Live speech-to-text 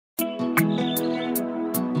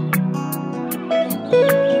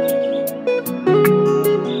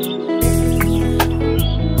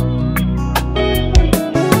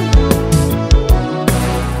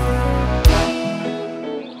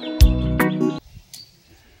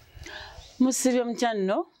Musibye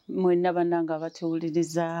mchano mwenna bannanga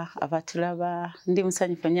abatuwuliriza abatulaba ndi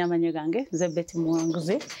musanyufu nnyo amannya gange nze Betty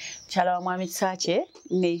Muwanguzi mukyala wa mwami Kisakye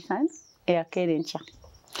Nathan eyakeera enkya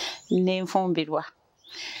n'enfumbirwa.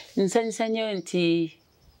 Nsanyusa nnyo nti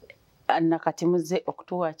nakati muze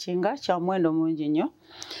okutuwakinga kya muwendo mungi nnyo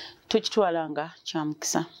tukitwalanga kya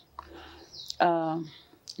mukisa.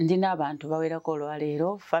 Ndina abantu bawerako olwaleero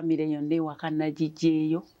famire yonna ewaka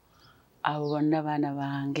nagiggyeeyo abo bonna baana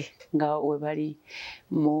bange nga we bali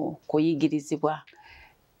mu kuyigirizibwa.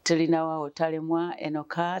 Tulinawo Talemwa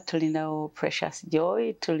Enoka, tulinawo Precious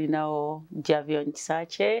Joy, tulinawo Javion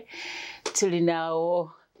Kisakye,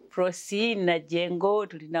 tulinawo Prosi Najengo,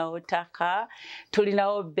 tulinawo Taka,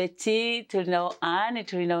 tulinawo Betty, tulinawo Anne,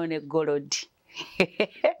 tulinawo ne Golodi.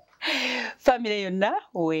 Family yonna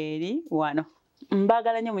weri wano.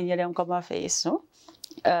 Mbagala nnyo mu nnyala ya Mukama waffe Yesu.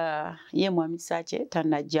 Ye mwami Kisakye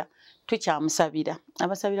tanajja. Tukyamusabira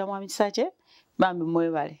abasabira mwami Kisakye bambi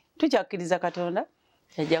mwebale tukyakkiriza Katonda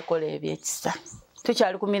yajja kola ebyekisa.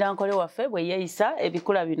 Tukyali ku Melancholy waffe bwe yeeyisa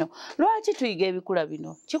ebikula bino. Lwaki tuyiga ebikula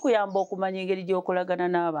bino? Kikuyamba okumanya engeri gy'okolagana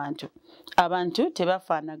n'abantu. Abantu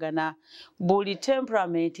tebafaanagana. Buli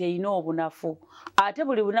temperament erina obunafu. Ate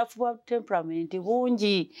buli bunafu bwa temperament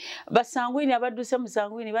bungi. Basangwini abadduse mu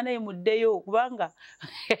sangwini banayimuddeyo kubanga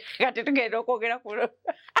kati tugenda okwogera ku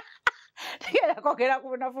Kogera ku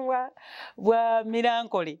bunafu bwa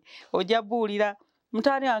Melancholy. Ojja buulira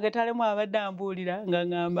mutani wange Talemwa abadde ambuulira nga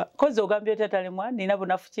ngamba kozi ogambye ota Talemwa nina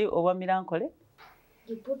bunafu ki obwa Melancholy?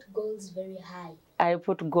 You put goals very high. I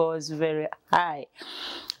put goals very high.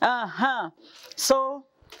 So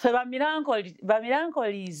ba Melancholy's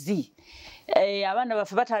abaana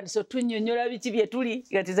baffe batandise otunnyonnyola biki bye tuli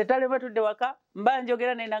kati ze Talemwa tudde waka mba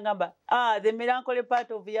njogera ne nagamba the Melancholy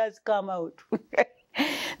part of yours come out.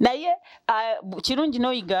 Naye kirungi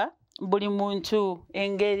noyiga buli muntu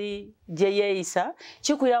engeri gye yeeyisa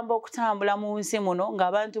kikuyamba okutambula mu nsi muno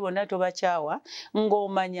ng'abantu bonna tobakyawa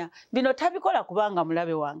ng'omanya bino tabikola kubanga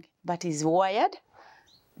mulabe wange but is wired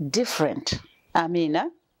different. Amina.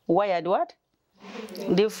 Wired what?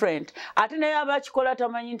 Different. Ate naye abakikola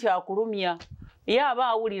tamanyi nti akulumya ye aba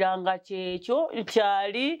awuliranga kyekyo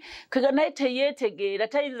kyali naye teyeetegeera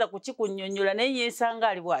tayinza kukikunnyonnyola naye yeesanga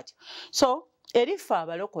ali bw'atyo. So erifa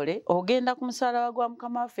abalokole ogenda ku musalaba gwa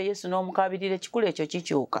Mukama waffe Yesu n'omukabirira ekikulu ekyo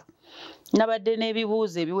kikyuka. Nabadde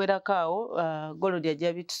n'ebibuuzo ebiwerako awo Golodi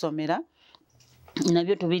ajja bitusomera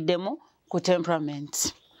nabyo tubiddemu ku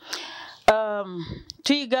temperaments.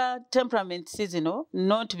 Tuyiga temperaments zino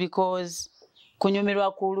not because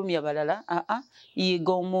kunyumirwa kulumya balala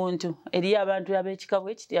yiga omuntu eriyo abantu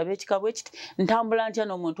ab'ekikabwe ekiti ntambula ntya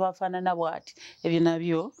n'omuntu afaanana bw'ati ebyo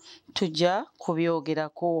nabyo tujja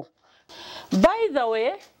kubyogerako. By the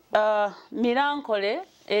way, Melancholy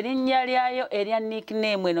erinnya lyayo erya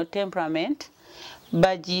nickname eno temperament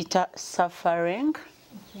bagiyita suffering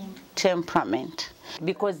temperament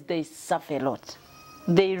because they suffer a lot.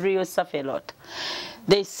 They really suffer a lot.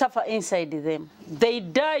 They suffer inside them. They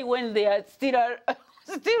die when they are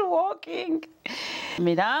still walking.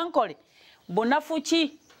 Melancholy bunafu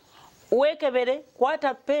ki wekebere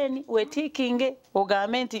kwata peni wetikinge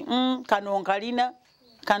ogambe nti kano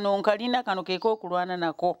nkalina kano keeko okulwana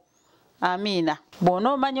nako. Amina.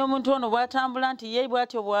 Bw'ona omanya omuntu ono bw'atambula nti ye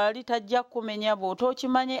bw'atyo bw'ali tajja kumenya bw'ota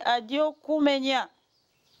okimanye ajja okumenya.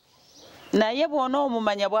 Naye bw'ona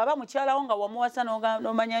omumanya bw'aba mukyalawo nga wamuwasa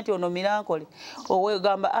n'omanya nti ono Melancholy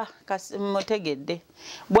owegamba mutegedde.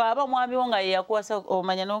 Bw'aba mwamiwo nga ye yakuwasa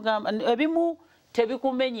omanya n'ogamba ebimu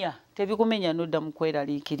tebikumenya n'odda mu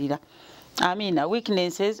kweraliikirira. Amina.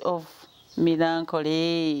 Weaknesses of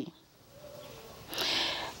Melancholy.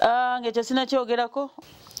 Ngekyo sinakyogerako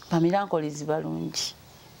ba Melancholy balungi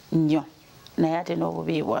nnyo naye ate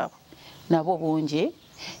n'obubi bwabwe nabwo bungi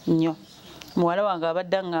nnyo. Muwala wange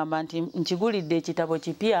abadde aŋŋamba nti nkigulidde ekitabo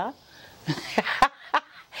kipya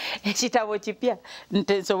ekitabo kipya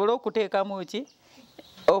nsobole okuteekamu ki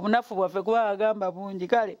obunafu bwaffe kuba bagamba bungi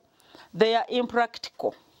kale they are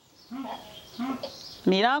impractical.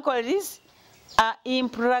 Melancholy's are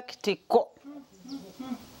impractical.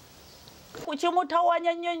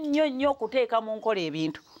 Kukimutawanya nnyo okuteeka mu nkola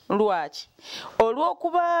ebintu. Lwaki?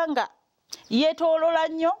 Olw'okubanga yeetoolola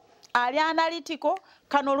nnyo ali analytical.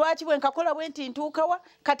 Kano lwaki bwe nkakola bwe nti ntuukawa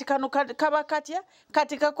kati kano kaba katya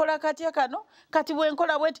kati kakola katya kano kati bwe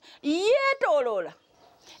nkola bwe nti yeetoolola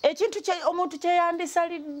ekintu omuntu kye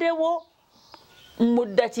yandisaliddewo mu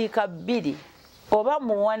ddakiika 2 oba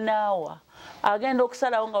mu 1 hour agenda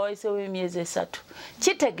okusalawo nga wayiseewo emyezi 3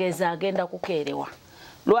 kitegeeza agenda kukeerewa.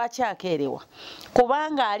 Lwaki akeerewa?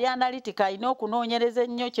 Kubanga ali analytica alina okunoonyereza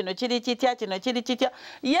ennyo kino kiri kitya kino kiri kitya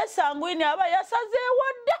ye sangwini aba yasazeewo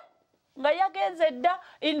dda nga yagenze dda.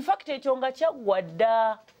 In fact ekyo nga kyaggwa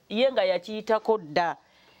dda ye nga yakiyitako dda.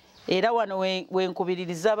 Era wano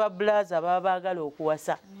wenkubiririza ababulaza baba baagala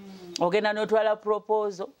okuwasa. Ogenda n'otwala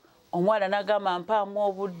proposal, omwana n'agamba mpaamu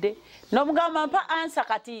obudde, n'omugamba mpa ansa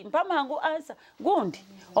kati, mpa mangu ansa. Gundi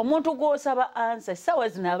omuntu gw'osaba ansa essaawa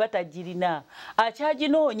zino aba tagirina,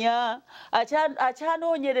 akyaginoonya,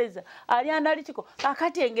 akyanoonyereza, ali analitiko.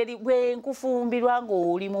 Akati engeri bwe nkufumbirwa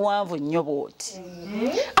ng'oli muwanvu nnyo bw'oti.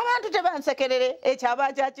 Abantu tebansekerere ekyo aba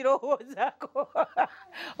akyakirowoozaako.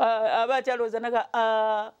 Aba akyalowooza naga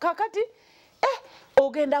kakati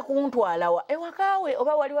ogenda kuntwalawa ewakaawe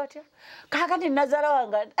oba wali watya kakati nazaala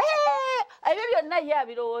wange ebyo byonna ye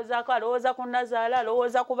abirowoozaako, alowooza ku nazaala,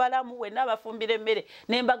 alowooza ku balamu, wenna abafumbira emmere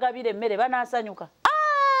nembagabira emmere banaasanyuka.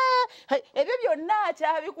 Ebyo byonna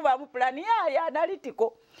akyabikubamu pulani yali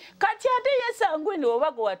analitiko. Kati ate yesangwini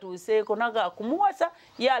oba gwe watuuseeko naga kumuwasa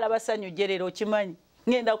ye alaba ssanyu jerero okimanyi.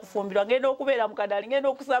 Ngenda kufumbirwa, ngenda okubeera mu kadaali, ngenda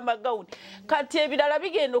okusamba gawuni. Kati ebirala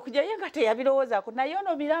bigenda okujja ye nga teyabirowoozaako. Naye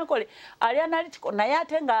ono Melancholy ali analytical naye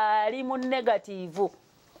ate ng'ali mu negative.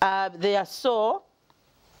 They are so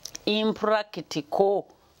impractical.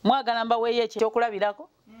 Mwagala mbaweeyo ekyokulabirako?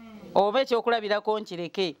 Oba ekyokulabirako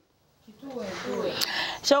nkireke?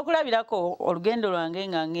 Ekyokulabirako olugendo lwange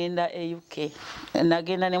nga ngenda e UK.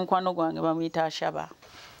 Nagenda ne mukwano gwange bamuyita Ashaba.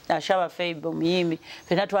 Ashaba Feibe omuyimbi.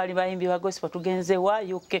 Fena twali bayimbi ba gospel tugenze wa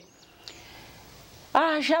UK.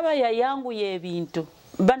 Ashaba yayanguye ebintu.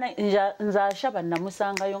 Bana nza Ashaba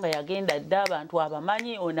namusangayo nga yagenda dda abantu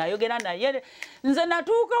abamanyi onayogera naye nze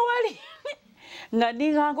natuuka wali. Nga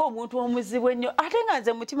ndinganga omuntu omuzibu ennyo ate nga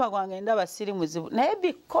nze mutima gwange ndaba siri muzibu naye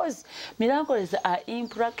because Melancholy are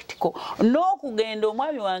impractical. N'okugenda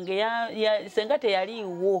omwami wange senga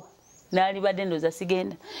teyaliiwo. Nali badde ndoza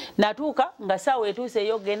sigenda. Natuuka nga saawa etuuse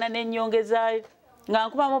eyo genda n'ennyongezaayo. Nga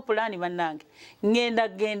nkubamu pulaani bannange.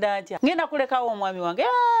 Ngenda atya. Ngenda kulekawo omwami wange.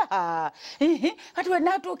 Kati bwe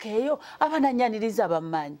naatuuka eyo abanannyaniriza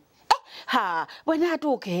bammanyi. Bwe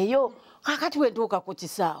naatuuka eyo kakati bwe ntuuka ku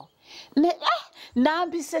kisaawe.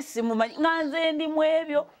 Nampise simumanyi. Nga nze ndi mu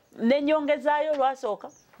ebyo. N'ennyongezaayo lwasooka.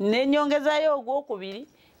 N'ennyongezaayo ogwokubiri.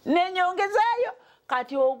 N'ennyongezaayo.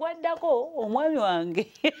 Kati ogwaddako omwami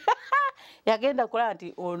wange yagenda kola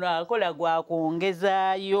nti ono akola gwa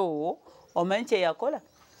kwongezaayo. Omanyi kye yakola?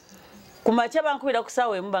 Ku makya bankubira ku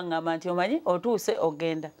ssaawa emu baŋŋamba nti omanyi otuuse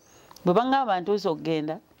ogenda. Bwe baŋŋamba ntuuse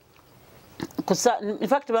ogenda, in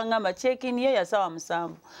fact baŋŋamba check-in ye ya ssaawa 7.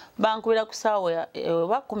 Bankubira ku ssaawa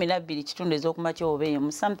oba 12 kitundu ez'okumakya oba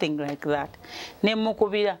emu, something like that. Ne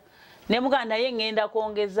mukubira. Ne mugamba naye ngenda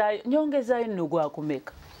kwongezaayo. Nyongezaayo nno gwa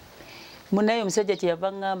kumeka. Munaye omusajja kye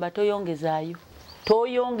yava ngamba toyongezaayo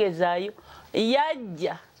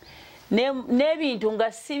yajja n'ebintu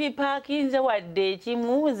nga sibipaakinze wadde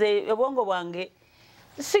ekimu nze obwongo bwange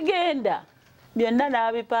sigenda byonna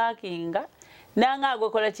n'abipaakinga nanga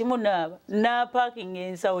agwekola kimu naaba n'apaakinga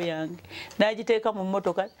ensawo yange n'agiteeka mu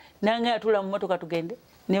mmotoka nanga atula mu mmotoka tugende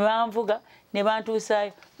ne banvuga ne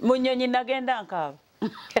bantuusaayo mu nnyonyi nagenda nkaaba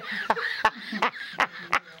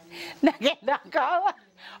nagenda nkaaba.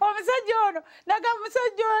 Omusajja ono naga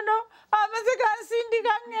musajja ono amaze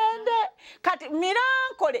gansindika ngende. Kati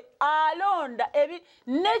Melancholy alonda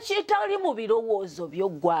nekitali mu birowoozo byo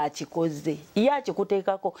gwakikoze ye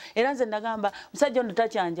akikuteekako. Era nze nagamba musajja ono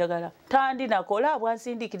takyanjagala tandi nakola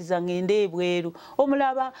bwansindikiriza ngende ebweru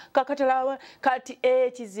omulaba kakatalaba. Kati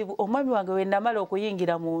ekizibu omwami wange we namala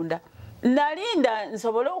okuyingira munda nalinda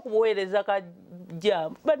nsobole okubuweereza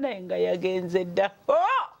kajjambu banaye nga yagenze dda.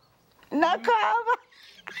 Nakaaba.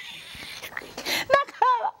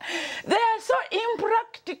 They are so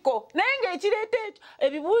impractical. Naye ng'ekireeta ekyo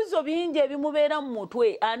ebibuuzo bingi ebimubeera mu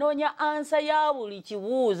mutwe anoonya ansa ya buli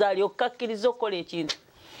kibuuzo alyoka akkiriza okukola ekintu.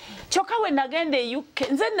 Kyokka we nagenda e UK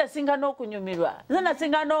nze nasinga n'okunyumirwa, nze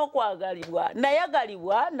nasinga n'okwagalibwa,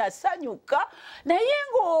 nayagalibwa, nasanyuka naye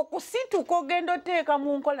ng'okusituka ogenda oteeka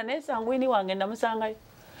mu nkola naye sangwini wange namusangayo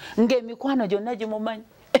ng'emikwano gyonna gimumanyi.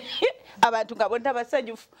 Abantu nga bonna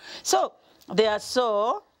basanyufu. So they are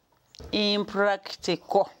so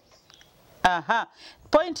impractical.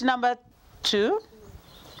 Point number 2.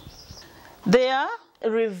 They are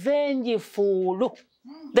revengeful.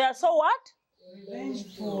 They are so what?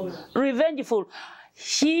 Revengeful.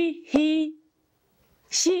 She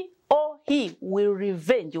or he will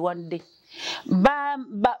revenge one day.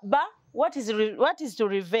 What is to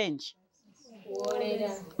revenge?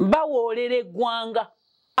 Bawoolera eggwanga.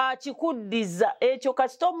 Akikuddiza ekyo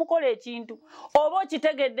kasita omukola ekintu oba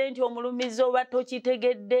okitegedde nti omulumizi oba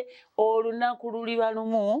tokitegedde olunaku luliba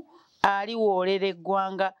lumu aliwoolera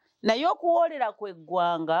eggwanga. Naye okuwoolera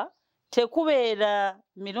kw'eggwanga tekubeera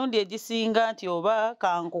mirundi egisinga nti oba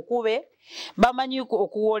kankukube bamanyi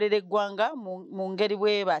okuwoolera eggwanga mu ngeri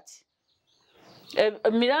bwe bati.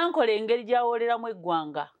 Melancholy engeri gyawooleramu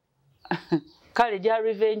eggwanga kale gya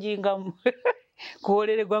revengingamu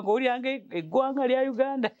kuwoolera eggwanga olyanga eggwanga lya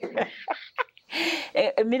Uganda.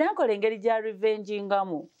 Melancholy engeri gya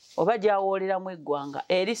revengingamu oba gyawooleramu eggwanga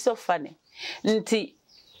eri so funny nti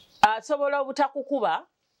asobola obutakukuba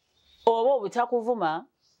oba obutakuvuma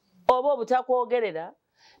oba obutakwogerera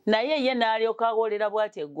naye ye n'alyoka awoolera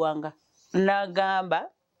bw'ati eggwanga n'agamba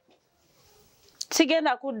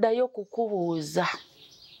sigenda kuddayo kukubuuza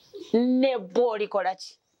ne bw'olikola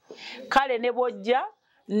ki kale ne bw'ojja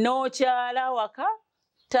n'okyala waka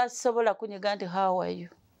tasobola kunyiga nti how are you.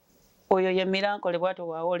 Oyo ye Melancholy bw'atyo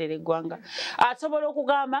bw'awoolera eggwanga. Asobola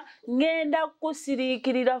okugamba ngenda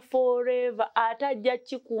kusiriikirira forever ate ajja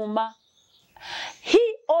kikuuma. He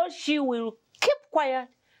or she will keep quiet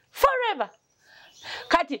forever.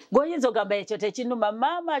 Kati goyinza ogamba ekyo tekinuma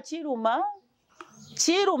maama kiruma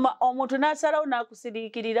omuntu n'asalawo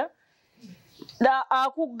n'akusiriikirira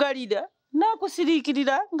akuggalira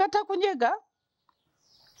n'akusiriikirira nga takunyega.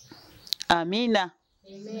 Amiina.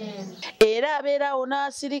 Amen. Era abeerawo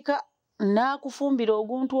n'asirika n'akufumbira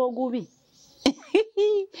oguntu ogubi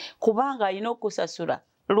kubanga alina okukusasula.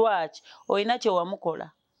 Lwaki? Olina kye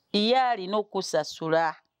wamukola ye alina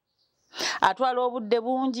okukusasula. Atwala obudde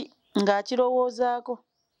bungi ng'akirowoozaako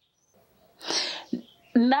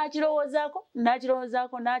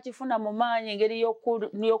n'akirowoozaako n'akifuna mu maanyi engeri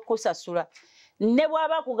y'okukusasula. Ne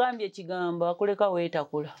bw'aba akugambye ekigambo akuleka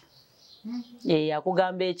weetakula.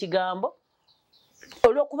 Akugamba ekigambo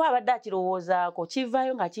olw'okuba abadde akirowoozaako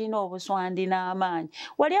kivaayo nga kirina obuswandi n'amaanyi.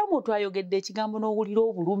 Wali omuntu ayogedde ekigambo n'owulira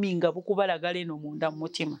obulumi nga bukubalagala eno munda mu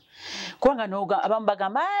mutima. Kubanga abamu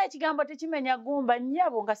bagamba ekigambo tekimenya ggumba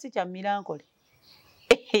nnyabo nga si kya Melancholy.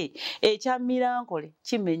 Ekya Melancholy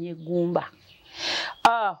kimenya eggumba.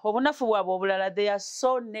 Obunafu bwabwe obulala they are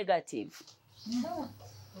so negative.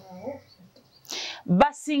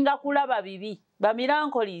 Basinga kulaba bibi. Ba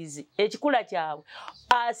Melancholies ekikula kyabwe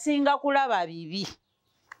asinga kulaba bibi.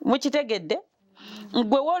 Mukitegedde?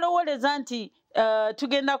 Gwe woolowooleza nti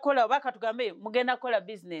tugenda kukola oba katugambe mugenda kukola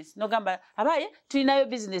business n'ogamba abaye tulinayo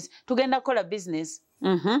business tugenda kukola business.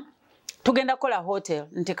 Tugenda kukola hotel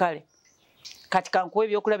nti kale kati kankuwa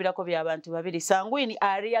ebyokulabirako by'abantu babiri. Sangwini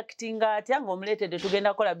areactinga atya ng'omuleetedde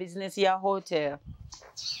tugenda kukola business ya hotel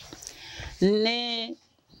ne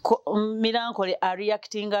Melancholy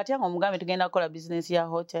areactinga atya ng'omugambe tugenda kukola business ya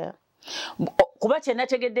hotel. Kuba kye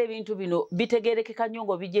nategedde ebintu bino bitegeerekeka nnyo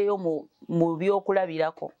ng'obijjeyo mu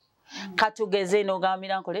byokulabirako. Katugeze n'ogamba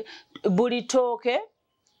Melancholy buli tooke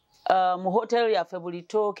mu hotel yaffe buli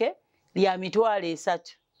tooke lya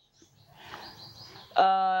 $300.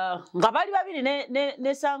 Nga bali babiri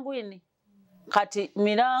ne Sangwini. Kati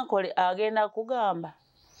Melancholy agenda kugamba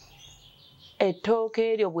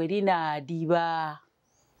ettooke eryo bwe linaadiba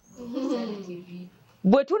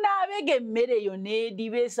bwe tunaabega emmere eyo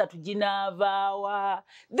n'ediba esatu ginaavaawa.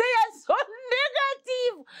 They are so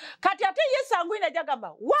negative. Kati ate ye Sangwini ajja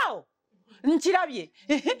gamba wow nkirabye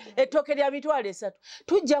ettooke lya $300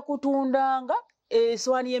 tujja kutundanga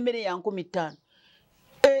esowaani y'emmere ya 15,000.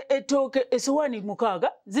 Ettooke esowaani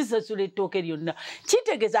 6 zisasula ettooke lyonna.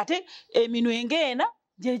 Kitegeeza ate eminwe ng'ena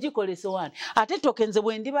gye gikola esowaani. Ate ettooke nze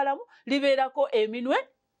bwe ndibalamu libeerako eminwe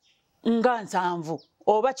nga 7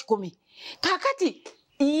 oba 10. Kakati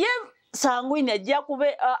ye Sangwini ajja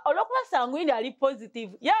kube olw'okuba Sangwini ali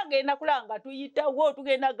positive yagenda kulanga tuyitawo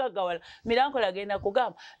tugenda gaggawala. Melancholy agenda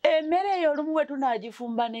kugamba emmere eyo olumu bwe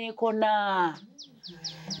tunaagifumba n'ekona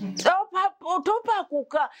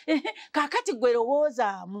topakuka. Kakati gwe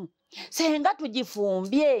lowoozaamu senga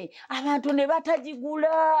tugifumbye abantu ne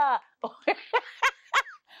batagigula.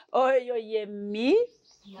 Oyo ye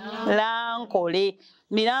Melancholy.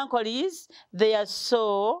 Melancholies, they are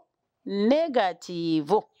so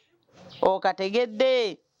negative.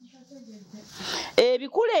 Okategedde.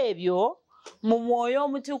 Ebikula ebyo mu mwoyo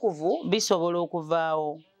omutukuvu bisobola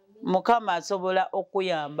okuvaawo. Mukama asobola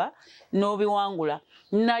okuyamba n'obiwangula.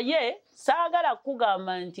 Naye saagala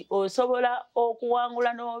kugamba nti osobola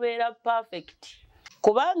okuwangula n'obeera perfect.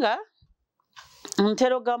 Kubanga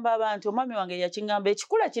ntera ogamba abantu omwami wange yakingamba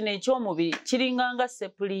ekikula kino eky'omubiri kiringanga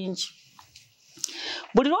sepulingi.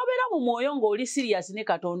 Buli lw'obeera mu mwoyo ng'oli serious ne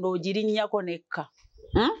Katonda ogirinnyako nekka.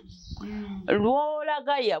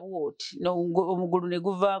 Lw'olagaya bw'oti omugulu ne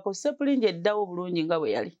guvaako sepulingi eddawo bulungi nga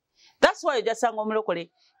bwe yali. That's why ojasanga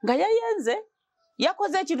omulokole nga yayenze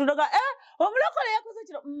yakoze ekintu noga omulokole yakoze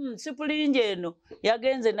kino sepulingi eno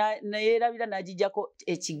yagenze neyeerabira n'agijjako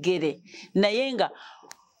ekigere naye nga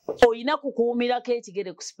oyina kukuumirako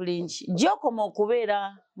ekigere ku springi gy'okoma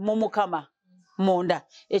okubeera mu mukama munda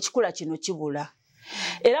ekikula kino kibula.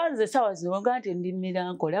 Era nze essaawa zino wega nti ndi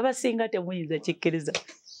Melancholy abasinga temuyinza kikkiriza.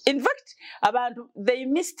 In fact, abantu, they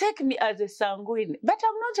mistake me as a sanguine, but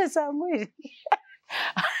I'm not a sanguine.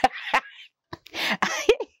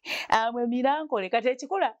 I'm a Melancholy. Kati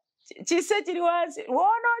ekikula kisse kiri wansi,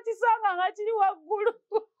 woona okisanga nga kiri waggulu.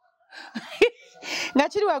 Nga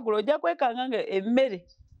kiri waggulu ojja kwekanga nga emmere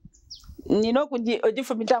nina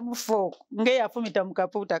ogifumita mu fo ng'eyafumita mu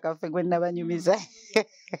kapuuta kaffe gwe nabanyumiza.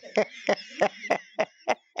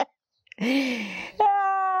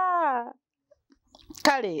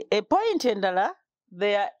 Kale, a point endala,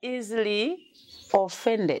 they are easily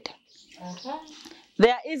offended.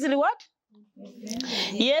 They are easily what?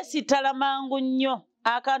 Yes, talamangu nnyo.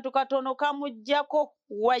 Akantu katono kamujjako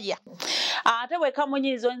waya. Ate bwe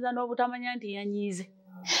kamunyiiza oyinza n'obutamanya nti yanyiize.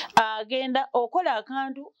 Agenda okola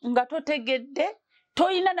akantu nga totegedde,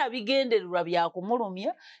 toyina na bigendererwa bya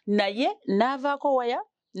kumulumya, naye n'avaako waya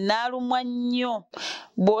n'alumwa nnyo.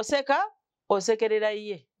 Bw'oseka osekerera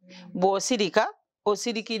ye, bw'osirika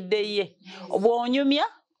osirikidde ye, bw'onyumya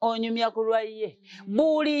onyumya ku lwa ye.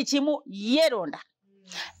 Buli kimu yeeronda.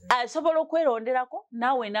 Asobola okweronderako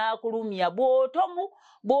naawe n'akulumya.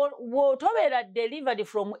 Bw'otobeera delivered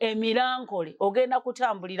from a Melancholy ogenda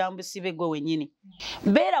kutambulira mu busibe gwe wennyini.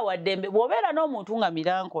 Beera wa ddembe. Bw'obeera n'omuntu nga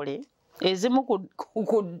Melancholy, ezimu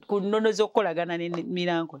ku nnono z'okukolagana ne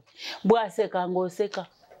Melancholy, bw'aseka ng'oseka.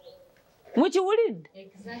 Mukiwulidde?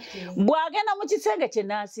 Bw'agenda mu kisenge kye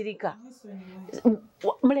n'asirika,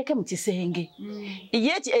 muleke mu kisenge.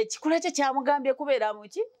 Ye ekikula kye kyamugambye kubeera mu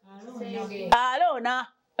ki? Aloona.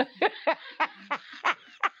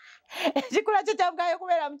 Ekikula kye kyamugambye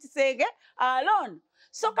kubeera mu kisenge aloona.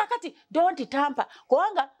 So kakati don't tamper.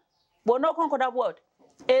 Kubanga bw'onookonkona bw'oti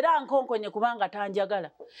era nkonkonye kubanga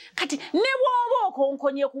tanjagala. Kati ne bw'oba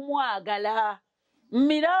okonkonye kumwagala,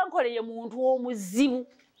 Melancholy ye muntu omuzibu.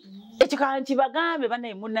 Ekyo kankibagambe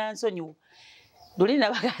banaye munnansonyiwa. Luli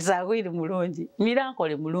nabagaza agwiri mulungi,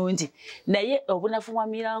 Melancholy mulungi. Naye obunafu bwa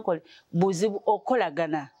Melancholy buzibu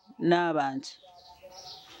okukolagana n'abantu.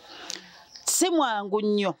 Si mwangu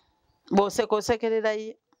nnyo bw'oseka osekerera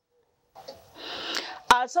ye.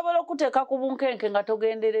 Asobola okuteeka ku bunkenke nga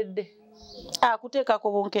togenderedde. Akuteeka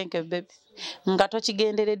ku bunkenke bebe nga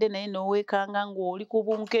tokigenderedde naye n'oweekanga ng'oli ku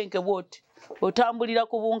bunkenke bw'oti. Otambulira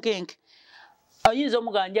ku bunkenke. Oyinza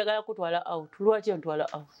omugamba njagala kutwala out. Lwaki ontwala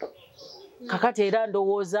out? Kakati era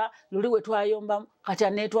ndowooza luli we twayombamu kati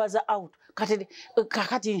aneetwaza out.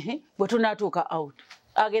 Kakati bwe tunaatuuka out.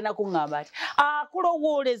 Agenda kuŋŋamba ati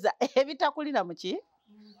akulowooleza ebitakulina mu ki?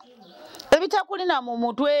 Ebitakulina mu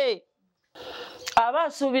mutwe. Aba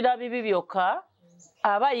asuubira bibi byokka,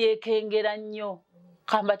 aba yeekengera nnyo.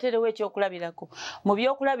 Kambaterewo ekyokulabirako. Mu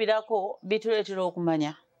byokulabirako bituleetera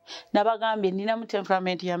okumanya. Nabagambye nina mu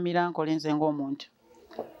temperament ya Melancholy nze ng'omuntu.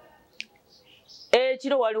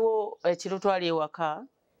 Ekiro waliwo ekiro twali ewaka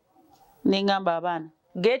ne ngamba abaana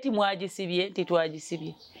geeti mwagisibye nti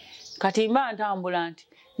twagisibye. Kati mba ntambula nti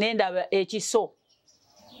nendaba ekiso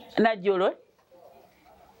najjolo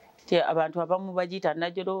abantu abamu bagiyita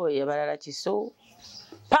najjolo abalala kiso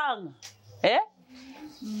panga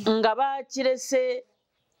nga bakirese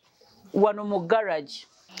wano mu garage.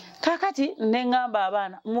 Kakati ne ngamba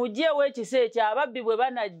abaana mujjeewo ekiso ekyo ababbi bwe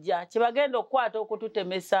banajja kyebagenda okukwata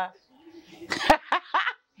okututemesa.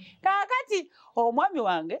 Kakati omwami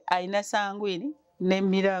wange alina sanguini ne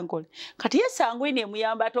Melancholy. Kati ye sanguini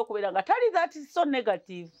emuyamba ate okubeera nga tali that so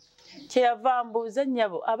negative. Kyeyava mbuuza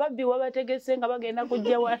nnyabo ababbi wabategese nga bagenda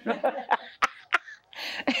kujja wano.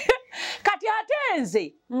 Kati ate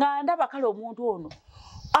nze nga ndaba kale omuntu ono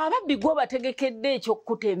ababbi gwe bategekedde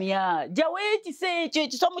ekyokutemya. Jawo ekiso ekyo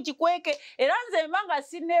ekiso mu kikweke era nze mba nga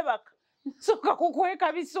sinneebaka. Nsooka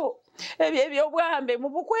kukweka biso ebyobwambe mu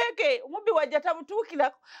bukweke omubbi wajja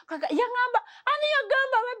tabutuukirako. Yaŋŋamba ani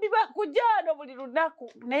yagamba ababbi bakujja wano buli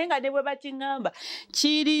lunaku naye nga ne bwe bakiŋŋamba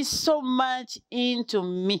kiri so much into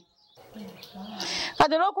me.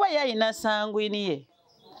 Kati olw'okuba ye alina sanguini ye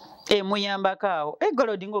emuyambako awo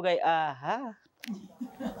egolodi ngogayi aha.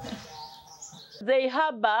 They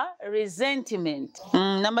harbor resentment.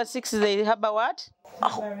 Number 6, they harbor what?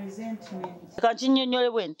 Resentment. Kankinyonnyole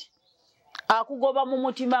bwe nti akugoba mu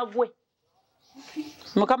mutima gwe.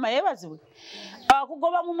 Mukama yeebazibwe.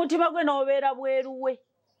 Akugoba mu mutima gwe n'obeera bweruwe.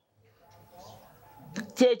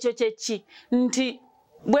 Kyekyo kyeki nti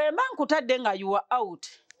bwe mba nkutadde nga you are out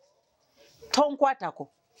tonkwatako.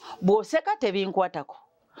 Bw'oseka tebinkwatako.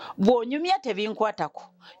 Bw'onyumya tebinkwatako.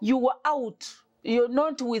 You are out. You're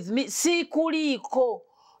not with me. Sikuliiko.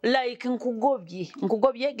 Like nkugobye.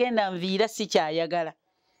 Nkugobye genda nviira si kyayagala.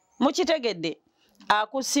 mukitegedde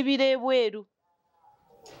akusibira ebweru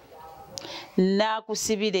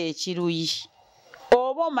n'akusibira ekiruyi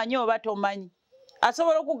oba omanyi oba tomanyi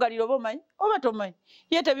asobola okugalira oba omanyi oba tomanyi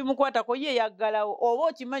ye tebimukwatako ye yaggalawo oba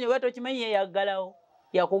okimanyi oba tokimanyi ye yaggalawo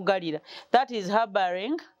yakugalira. That is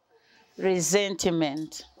harboring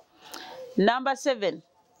resentment. Number 7,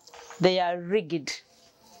 they are rigged.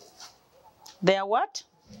 They are what?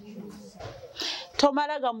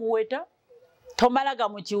 Tomalaga muweta, tomalaga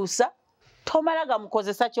mukyusa, tomalaga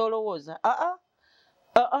mukozesa kyolowooza.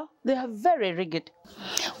 They are very rigged.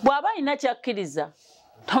 Bw'aba alina kyakkiriza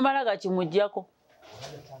tomalaga kimuggyako.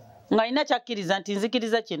 Nga alina kyakkiriza nti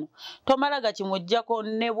nzikiriza kino tomalaga kimuggyako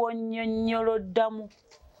ne bw'onnyonnyoloddamu.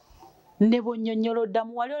 Ne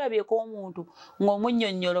bw'onnyonnyoloddamu wali olabyeko omuntu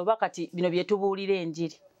ng'omunnyonnyola oba kati bino bye tubuulira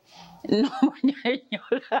enjiri.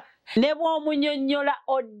 N'omunnyonnyola. Ne bw'omunnyonnyola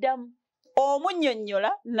oddamu.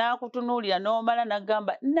 Omunnyonnyola n'akutunuulira n'omala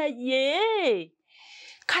n'agamba naye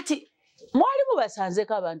kati mwali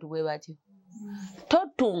mubasanzeko abantu bwe batyo.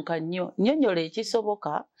 Totunka nnyo nnyonnyola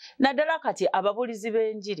ekisoboka naddala kati ababulizi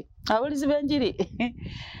b'enjiri. Ababulizi b'enjiri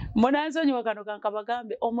munansonyiwa kano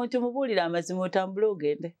kankabagambe omuntu mubuulire amazima otambule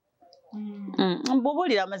ogende.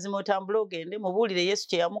 Mubuulire amazima otambule ogende, mubuulire Yesu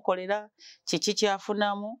kye yamukolera, kiki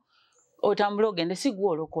kyafunamu, otambule ogende, si gwe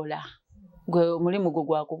olokola. Gwe omulimu gwe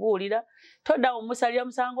gwa kubuulira, toddawo omusalira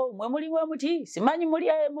musango, mwe muli bwe muti, simanyi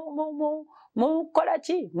muli mukola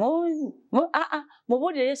ki,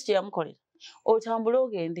 mubuulire Yesu kye yamukolera. Otambule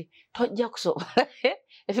ogende, tojja kusobola.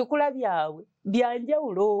 Ebikula byabwe bya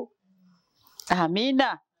njawulo.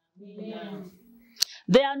 Amina.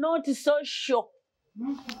 They are not social.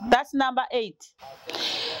 That's number 8.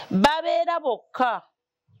 Babeera bokka.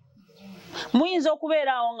 Muyinza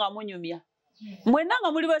okubeera awo nga munyumya. Mwenna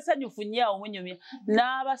nga muli basanyufu nnyo awo munyumya.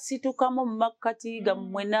 N'abasitukamu mu makkati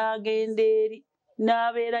gammwe n'agenda eri.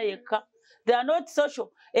 N'abeera yekka. They are not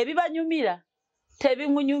social. Ebibanyumira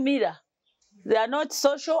tebimunyumira. They are not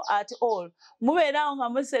social at all. Mubeera awo nga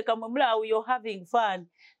museka mwe muli awo you're having fun.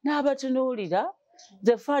 N'abatunuulira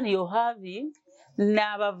the fun you're having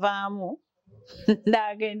n'abavaamu.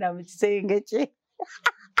 N'agenda mu kisenge kye.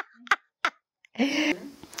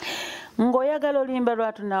 Ng'oyagala olimba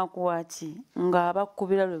lwatu n'akuwa ki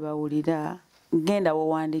ng'abakkubira lwe bawulira genda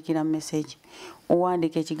wowandiikira message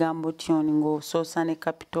owandiika ekigambo tune ng'osoosa ne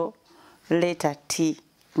capital letter T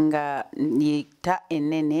nga yita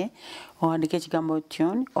ennene owandiika ekigambo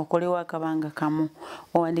tune okolewo akabanga kamu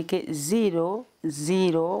owandiike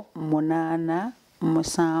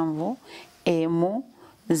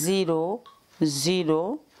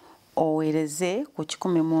 00877 oweereze ku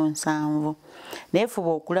 107 naye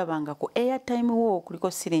fuba okulaba nga ku airtime wo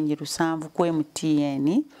kuliko siringi 7 ku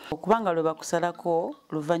MTN okubanga lwe bakusalako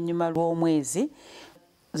luvannyuma lw'omwezi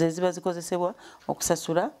ze ziba zikozesebwa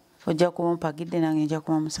okusasula ojja kuba mpagidde nange nja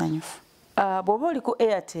kuba musanyufu. Bw'oba oli ku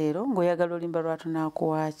Airtel ng'oyagala olimba lwatu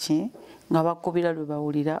n'akuwa ki nga bakkubira lwe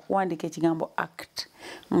bawulira wandika ekigambo act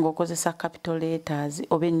ng'okozesa capital letters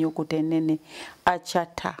oba ennyukuta ennene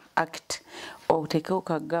achata act oteekeko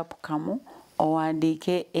ka gap kamu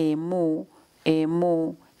owandiike emu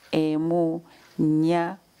 4 6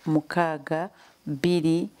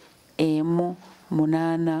 2 1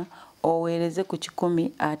 8 oweereze ku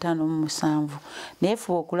 157 naye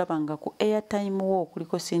fuba okulaba nga ku airtime wo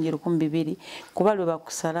kuliko singi 200 kuba lwe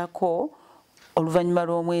bakusalako oluvannyuma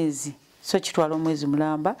lw'omwezi so kitwala omwezi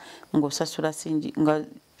mulamba ng'osasula singi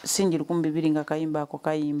 200 nga kayimba ako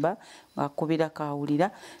kayimba ng'akubira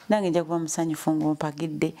kawulira nange nja kuba musanyufu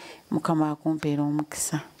ng'ompagidde mukama akumpeera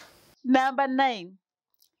omukisa. Number 9,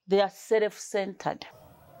 they are self-centered.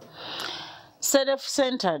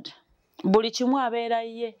 Self-centered. Buli kimu abeera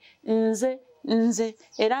ye nze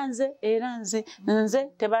era nze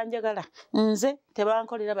tebanjagala nze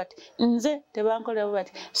tebankolera bati nze tebankolera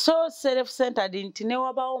bati so self-centered nti ne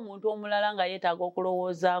wabaawo omuntu omulala nga yeetaaga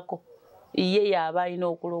okulowoozaako ye yaaba alina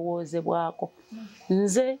okulowoozebwako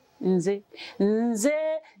nze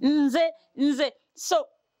so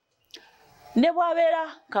ne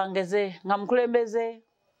bw'abeera kangeze nga mukulembeze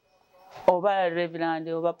oba reverend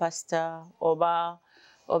oba pastor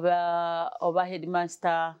oba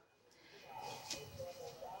headmaster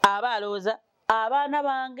aba alowooza abaana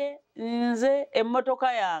bange nze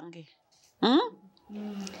emmotoka yange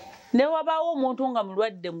ne wabaawo omuntu nga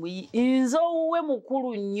mulwadde muyi nze owuwe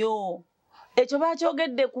mukulu nnyo ekyo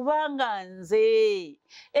bakyogedde kubanga nze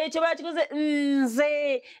ekyo bakikoze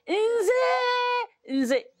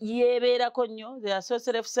nze yeebeerako nnyo they are so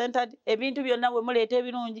self-centered ebintu byonna bwe muleeta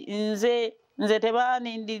ebirungi nze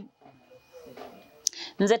tebaanindi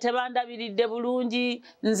nze tebandabiridde bulungi,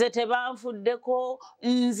 nze tebanfuddeko,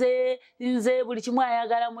 nze buli kimu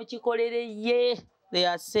ayagala mukikolere ye. They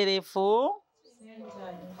are self-centered.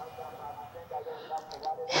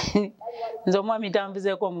 Nze omwami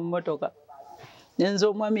tanvuzeeko mu mmotoka. Nze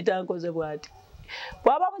omwami tankoze bw'ati.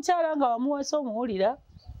 Bw'aba mukyala nga wamuwasa omuwulira,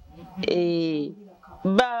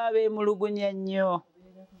 baba beemulugunya nnyo.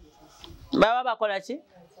 Baba bakola ki?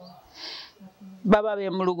 Baba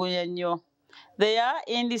beemulugunya nnyo. They are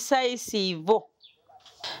indecisive.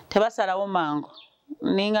 Tebasalawo mangu.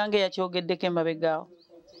 Ninga ng'eyakyogeddeko emabegaawo.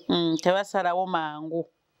 Tebasalawo mangu.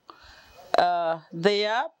 They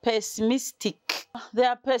are pessimistic. They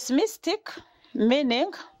are pessimistic,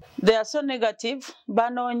 meaning they are so negative.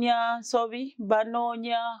 Banoonya nsobi,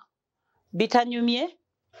 banoonya bitanyumye,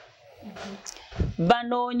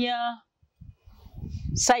 banoonya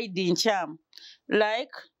side nchamu.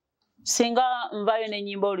 Like, singa nvayo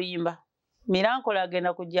n'ennyimba oluyimba. Melancholy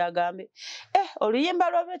agenda kujja agambe, oluyimba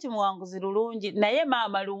lwa Betty Muwanguzi lulungi, naye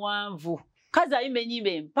maama luwanvu. Kazi ayimba ennyimba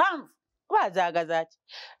empanvu. Oba azaagaza ki?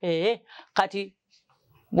 Kati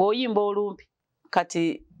bw'oyimba olumpi,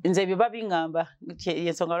 kati nze bye babiŋŋamba,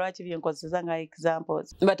 y'ensonga lwaki byenkozesa nga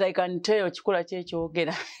examples. But I can tell kikula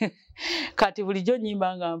kyekyogera. Kati bulijjo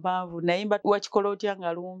nnyimba nga mpanvu, nayimba wakikola otya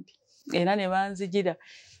nga lumpi. Era ne banzigira.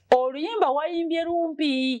 Oluyimba wayimbye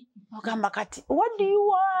lumpi. Ogamba kati, what do you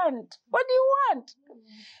want? What do you want?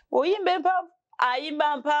 Oyimba empanvu,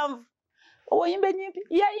 ayimba mpanvu. Oyimba ennyimpi,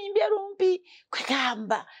 yayimbye lumpi.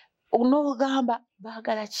 Kwegamba, n'ogamba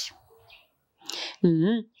baagala ki?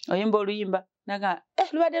 Oyimba oluyimba, naga,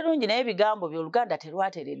 lubadde lungi naye ebigambo by'Oluganda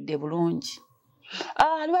terwateredde bulungi.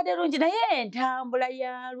 Lubadde lungi naye entambula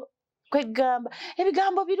yaalwo. Kwegamba,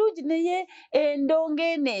 ebigambo birungi naye endongo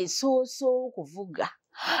eno esoosa okuvuga.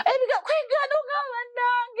 Kwegamba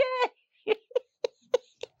ng'abannange.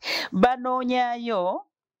 Banoonyayo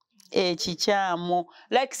ekikyamu.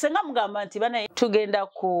 Like senga mugamba nti bana tugenda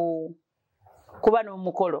kuba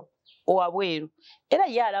n'omukolo owabweru. Era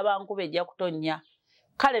ye alaba nkuba ejja kutonnya.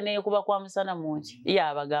 Kale neekuba kwa musana mungi. Ye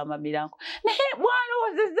abagamba Melancholy. Naye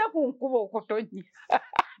bw'alowoozezza ku nkuba okutonnya.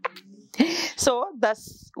 So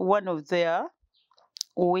that's one of their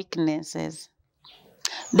weaknesses.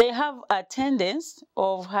 They have a tendency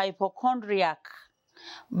of hypochondriac.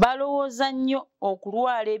 Balowooza nnyo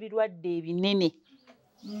okulwala ebirwadde ebinene.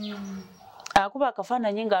 Akuba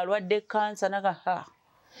akafaananyi ng'alwadde kansa naga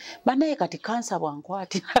banaye kati kansa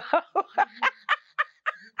bwankwatira.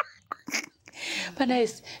 Banaye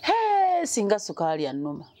singa sukaali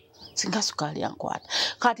annuma. Singa sukaali ankwata.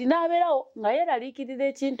 Kati n'abeerawo nga yeeraliikirira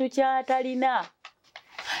ekintu ky'atalina.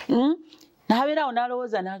 N'abeerawo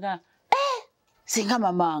n'alowooza naga singa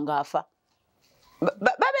mama wange afa.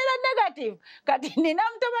 Babeera negative. Kati nina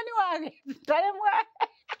mutabani wange.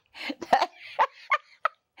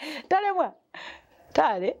 Talemwa.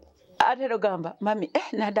 Tale. Ate logamba, mami,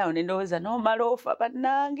 nadawo ndowooza n'omala ofa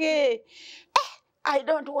bannange. I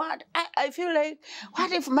don't want, I feel like,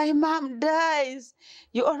 what if my mom dies?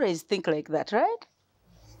 You always think like that, right?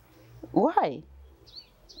 Why?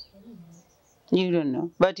 You don't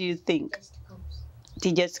know, but you think.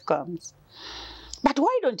 It just comes. But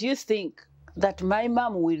why don't you think that my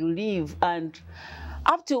mom will live and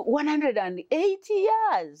up to 180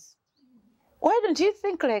 years? Why don't you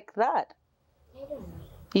think like that? I don't know.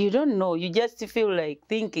 You don't know, you just feel like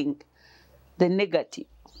thinking the negative.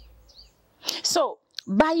 So,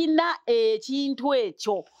 bayina ekintu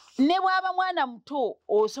ekyo. Ne bw'aba mwana muto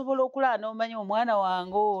osobola okulaba n'omanya omwana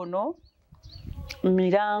wange ono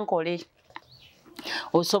Melancholy.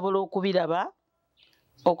 Osobola okubiraba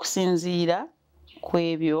okusinziira ku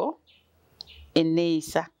ebyo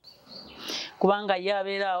enneeyisa. Kubanga ye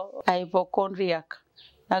abeerawo hypochondriac.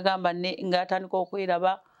 Nagamba ng'atandika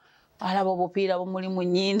okweraba alaba obupiira bumuli mu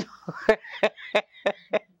nnyindo.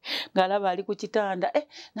 Ng'alaba ali ku kitanda.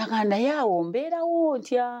 Nagamba naye awo mbeerawo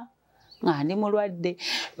ntya nga ndi mulwadde.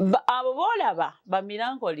 Abo boolaba ba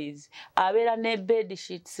Melancholies abeera ne bed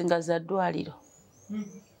sheets nga za ddwaliro.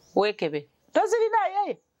 Weekebe.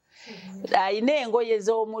 Tozirinaye? Ayina engoye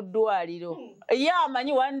z'omu ddwaliro. Ye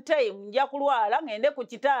amanyi one time nja kulwala ngende ku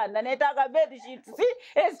kitanda neetaaga bed sheets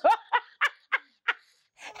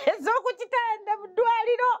ez'oku kitanda mu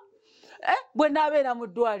ddwaliro. Bwe naabeera mu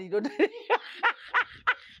ddwaliro.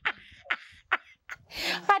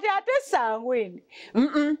 Kati ate sangwini.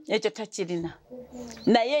 Ekyo takirina.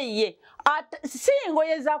 Naye ye si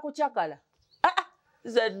ngoye za kucakala.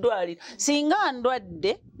 Za ddwaliro. Singa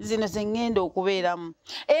ndwadde zino ze ŋŋenda okubeeramu.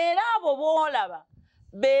 Era abo boolaba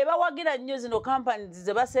be bawagira nnyo zino companies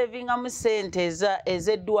ze basevingamu ssente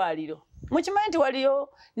ez'eddwaliro. mukimanyi nti waliyo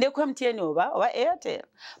ne ku MTN oba Airtel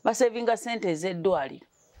basevinga sente ez'eddwaliro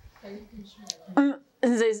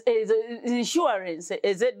insurance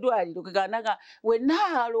ez'eddwaliro keganaga we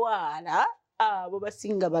naalwala abo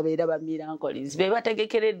basinga babeera ba Melancholy be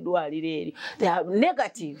bategekera eddwaliro eryo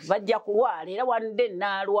negative bajja kulwala era wande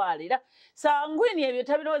naalwala era sangwini ebyo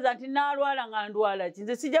tabirowooza nti naalwala nga ndwala ki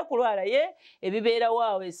nze sijja kulwala ye ebibeerawo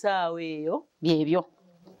awo essaawa eyo byebyo.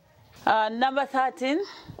 Number 13,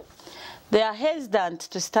 they are hesitant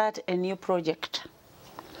to start a new project.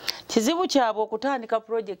 Kizibu kyabwe okutandika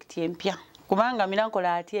project empya kubanga Melancholy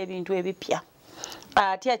atya ebintu ebipya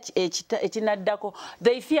atya ekinaddako.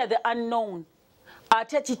 They fear the unknown.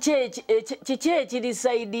 Atya kiki ekiri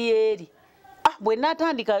saidi eri bwe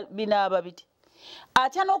natandika binaaba biti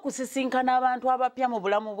atya n'okusisinkana abantu abapya mu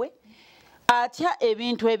bulamu bwe atya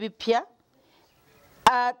ebintu ebipya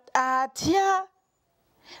atya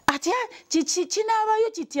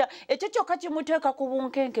kinaabayo kitya ekyo kyokka kimuteeka ku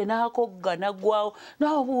bunkenke n'akogga naggwawo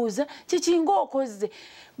n'abuuza kiki ng'okoze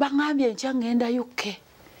baŋŋambye nkya ŋŋenda UK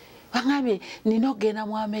baŋŋambye nina okgenda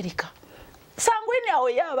mu America sangwini awo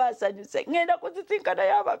yaba asanyuse ŋŋenda kuzisinkana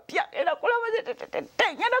y'abapya ŋŋenda kulaba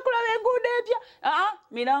ŋŋenda kulaba enguudo empya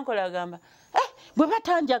Melancholy agamba bwe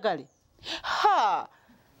batanjagale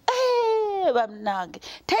bannange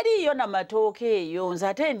teriiyo namatooke eyo nze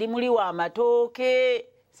ate ndi muli wa matooke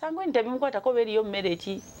sangwini tebimukwatako beriyo mmere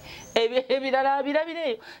ki ebirala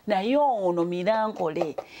abirabireyo naye ono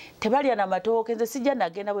Melancholy tebalya namatooke nze sijja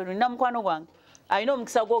nagenda bweru nina mukwano gwange alina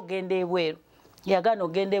omukisa gw'okgenda ebweru yagaana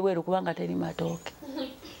okgenda ebweru kubanga teri matooke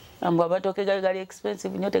ambwa amatooke gali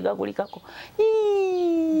expensive nnyo tegagulikako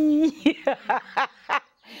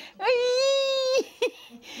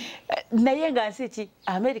naye nga nsi ki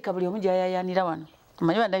America buli omu gyayayanira wano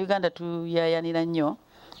manyi bannayuganda tuyayanira nnyo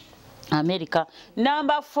America.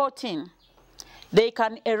 Number 14, they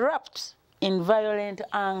can erupt in violent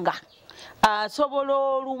anger. Asobola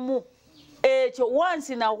olumu ekyo once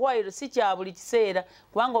in a while si kya buli kiseera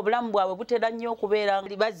kubanga obulamu bwabwe butera nnyo okubeera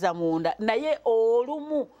nga bazza munda naye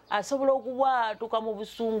olumu asobola okubwatuka mu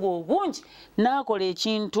busungu obungi n'akola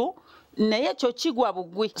ekintu naye kyo kigwa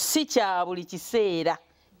bugwi si kya buli kiseera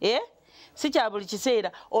si kya buli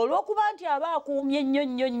kiseera olw'okuba nti aba akuumye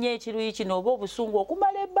ennyo ekiruyi kino oba obusungu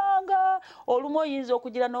okumala ebbanga olumu oyinza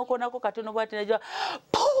okugira n'okonako katono bw'ati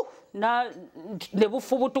ne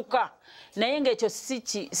bufubutuka naye ng'ekyo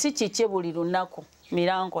si kikye buli lunaku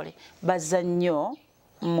Melancholy bazza nnyo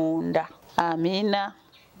munda. Amiina.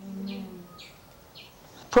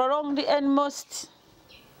 Prolonged and most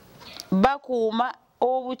bakuuma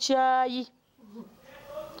obukyayi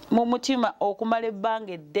mu mutima okumala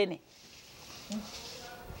ebbanga eddene.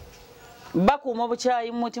 Bakuuma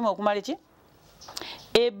obukyayi mu mutima okumala ki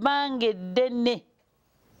ebbanga eddene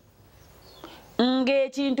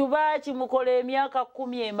ng'ekintu baakimukola emyaka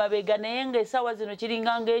 10 emabega naye ng'essaawa zino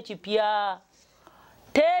kiringa ng'ekipya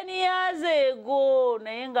 10 years ago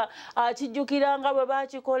naye nga akijjukira nga bwe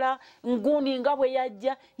baakikola nguuni nga bwe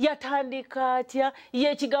yajja yatandika atya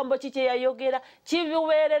ye ekigambo ki kye yayogera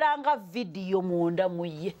kibubeerera nga vidiyo munda mu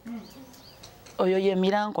ye oyo ye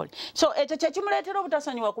Melancholy. So ekyo kye kimuleetera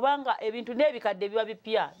obutasonyiwa kubanga ebintu n'ebikadde biba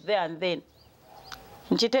bipya there and then.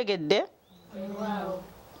 Nkitegedde? Wow.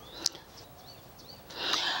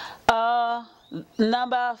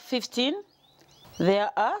 Number 15, there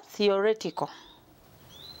are theoretical.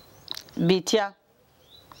 Bitya.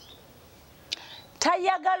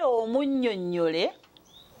 Tayagala omunnyonnyole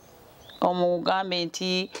omugambe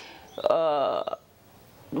nti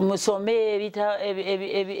musome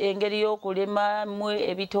engeri y'okulema mu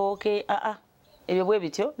ebitooke ebyo bwe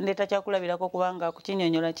bityo ndeeta kyakulabirako kubanga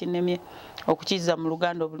kukinnyonnyola kinnemye okukizza mu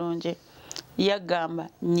Luganda obulungi. Yagamba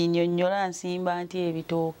nnyinnyonnyola nsimba nti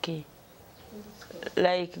ebitooke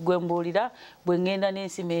like gwe mbuulira bwe ngenda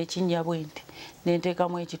n'ensima ekinnya bwenti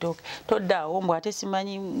nenteekamu ekitooke toddaawo mbw ate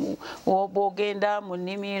simanyi bw'ogenda mu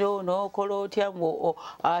nnimiro n'okola otya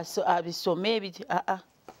abisome ebiti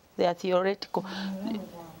they are theoretical.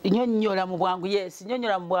 Nnyonnyola mu bwangu yes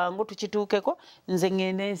nnyonnyola mu bwangu tukituukeko nze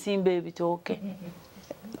ngenda ensimba ebitooke.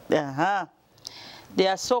 They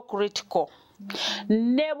are so critical.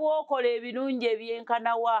 Ne bw'okola ebirungi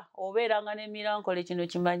ebyenkanawa obeeranga ne Melancholy kino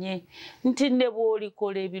kimanye nti ne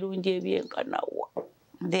bw'olikola ebirungi ebyenkanawa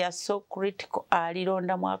they are so critical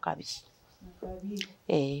alirondamu akabi.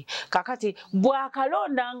 Kakati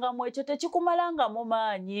bw'akalondangamu ekyo tekikumalangamu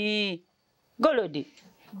maanyi golodi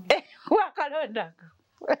bw'akalondanga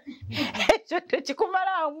ekyo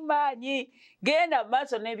tekikumalamu maanyi genda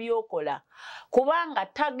maaso n'ebyokola kubanga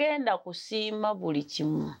tagenda kusiima buli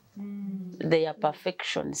kimu. They are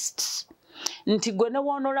perfectionists. nti gwe ne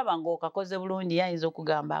woonolaba ng'okakoze bulungi yayinza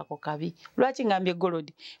okugamba ako kabi. Lwaki ngambye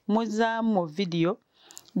Golodi muzaamu mu vidiyo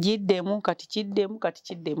giddemu kati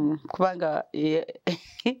kiddemu kubanga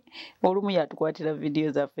olumu yatukwatira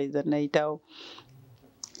vidiyo zaffe za Nayitawo.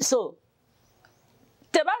 So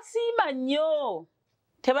tebasiima nnyo,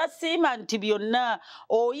 tebasiima nti byonna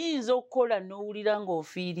oyinza okukola n'owulira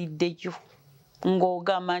ng'ofiiriddeyo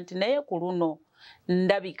ng'ogamba nti naye ku luno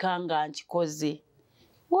ndabika nga nkikoze.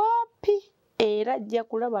 Wapi era ajja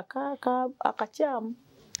kulaba kaaka akakyamu.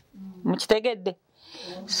 Mukitegedde?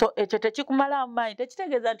 So ekyo tekikumala amaanyi,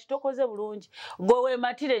 tekitegeeza nti tokoze bulungi. Gwe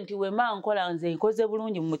weematire nti wema nkola nze nkoze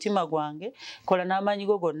bulungi mu mutima gwange, kola n'amaanyi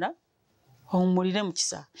go gonna owummulire mu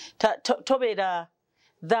kisa. Tobeera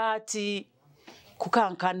that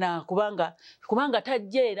kukankana kubanga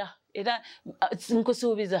tajja era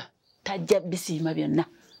nkusuubiza tajja bisiima byonna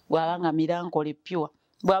bw'abanga Melancholy pure.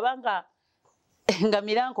 Bw'abanga nga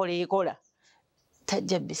Melancholy ekola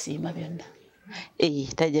tajja bisiima byonna.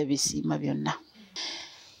 Tajja bisiima byonna.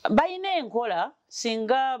 Bayina enkola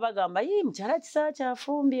singa bagamba mukyala kisa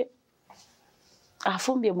kyafumbye.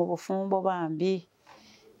 Afumbye mu bufumbo bambi.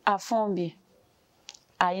 Afumbye.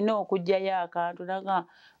 Ayina okugjayo akantu naga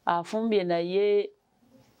afumbye naye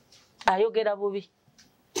ayogera bubi.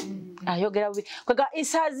 Ayogera bubi.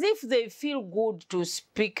 It's as if they feel good to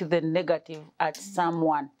speak the negative at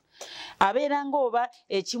someone. Abeera ng'oba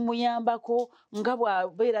ekimuyambako nga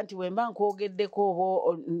bw'abeera nti wemba nkwogeddeko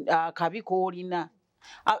oba akabi k'olina.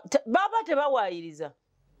 Baba tebawaayiriza.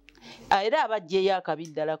 Era abajjeyo akabi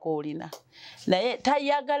ddala k'olina. Naye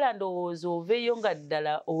tayagala ndowooza oveeyo nga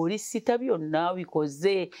ddala olisita byonna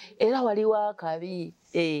bikoze era waliwo akabi.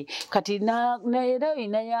 Kati era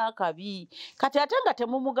olinayo akabi. Kati ate nga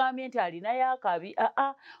temumugambye nti alinayo akabi.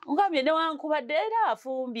 Ngambye newankubadde era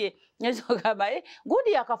afumbye. Nesogamba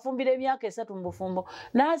gundi yakafumbira emyaka 3 mu bufumbo.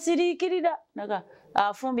 N'asiriikirira. Naga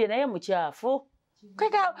afumbye naye mukyafu.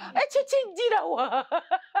 Kaka ekyo kijjira wa.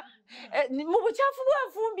 Mu bukyafu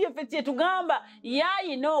bwafumbye ffe kye tugamba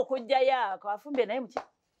yayina okujjayo ako afumbye naye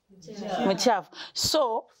mukyafu.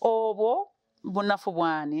 So obwo bunafu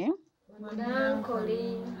bwani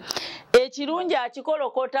Melancholy. Ekirungi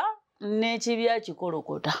akikolokota n'ekibi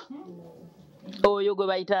akikolokota. Oyo gwe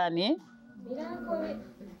bayitaani Melancholy.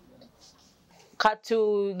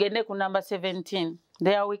 Katugende ku number 17.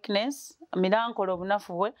 Their weakness, Melancholy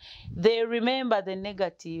obunafu bwe, they remember the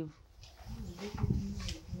negative.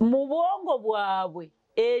 Mu bwongo bwabwe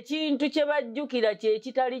ekintu kye bajjukira kye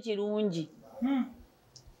kitali kirungi.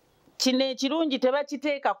 Kino ekirungi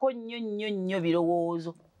tebakiteekako nnyo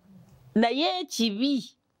birowoozo. Naye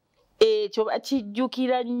ekibi ekyo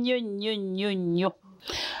bakijjukira nnyo.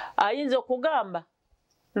 Ayinza okugamba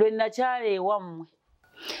lwe nakyala ewammwe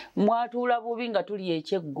mwatuula bubi nga tuli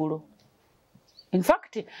ekyeggulo. In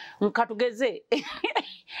fact,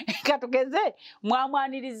 katugeze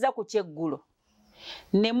mwamwaniriza ku kyeggulo.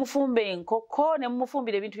 Ne mufumba enkoko ne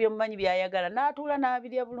mumufumbira ebintu byemumanyi byayagala n'atuula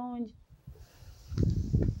n'abirya bulungi.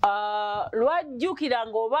 Lwajjukira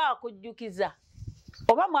ng'oba akujjukiza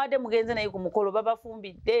oba mwade mugenze naye ku mukolo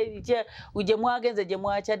babafumbidde gye mwagenze gye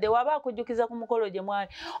mwakyadde waba akujjukiza ku mukolo gye mwali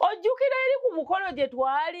ojjukira eri ku mukolo gye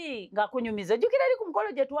twali nga kunyumiza ojjukira eri ku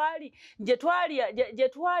mukolo gye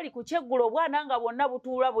twali ku kyeggulo obwana nga bwonna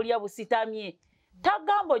butuula bulya busitamye.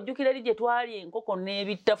 Tagamba ojjukira eri gye twali enkoko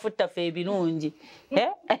n'ebittafutafu ebirungi.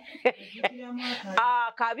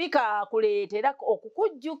 Akabi kakuleetera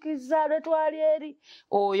okukujjukiza lwe twali eri.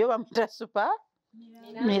 Oyo bamuta super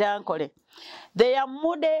Melancholy. They are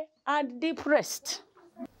moody and depressed.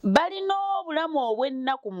 Balina obulamu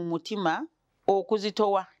obw'ennaku mu mutima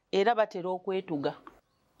okuzitowa era batera okwetuga.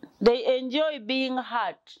 They enjoy being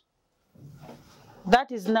hurt.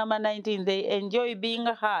 That is number 19. They enjoy being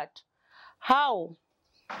hurt. How?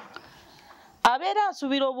 Abeera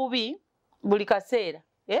asuubira obubi buli kaseera.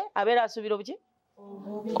 Abeera asuubira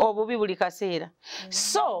obubi buli kaseera.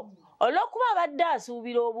 So olw'okuba abadde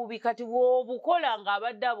asuubira obubi kati bw'obukola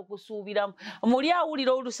ng'abadde abukusuubiramu muli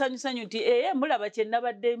awulira olusanyusanyu nti mulaba kye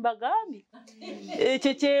nabadde mbagambye.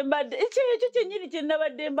 Ekyo kyennyini kye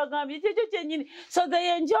nabadde mbagambye ekyo kyennyini. So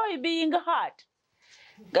they enjoy being hurt.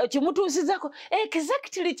 Kimutuusizako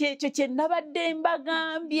exactly kyekyo kye nabadde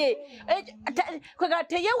mbagambye.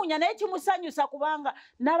 Teyewunya naye kimusanyusa kubanga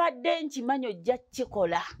nabadde nkimanyi ojja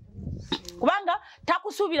kukikola. Kubanga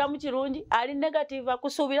takusuubiramu kirungi ali negative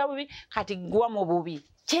akusuubira bubi kati gwa mu bubi.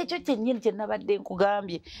 Kyekyo kyennyini kye nabadde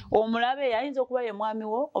nkugambye. Omulabe ayinza okuba ye mwami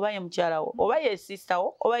wo oba ye mukyala wo oba ye sister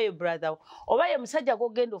wo oba ye brother wo oba ye musajja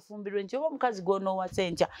gw'ogenda ofumbirwa enkya oba omukazi gw'onoowasa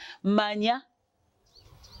enkya. Manya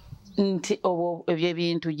nti ebyo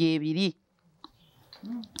ebintu gyebiri.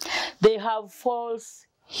 They have false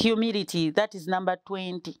humility. That is number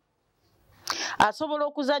 20. Asobola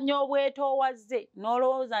okuzannya obwetoowaze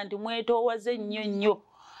n'olowooza nti mwetoowaze nnyo nnyo.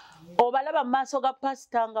 Obalaba maaso ga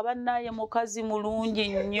pasita nga bannaye mukazi mulungi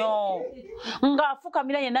nnyo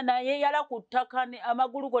ng'afukamira yenna nayeeyala ku ttaka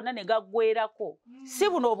amagulu gonna ne gaggweerako. Si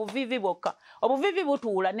buno obuviivi bwokka, obuviivi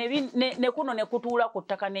butuula ne kuno ne kutuula ku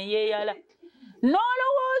ttaka ne yeeyala.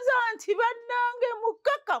 N'olowooza nti bannange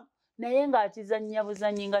mukkakamu naye ng'akizannya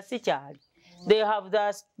buzannyi nga si kyali. They have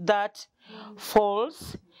that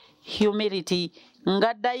false humility.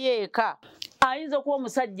 Ngaddayo eka ayinza okuba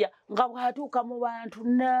omusajja nga bw'atuuka mu bantu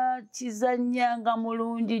nakizannya nga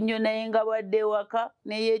mulungi nnyo naye nga bwadde waka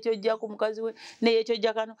neyeekyojja ku mukazi we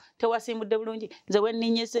neyeekyojja kano tewasimbudde bulungi nze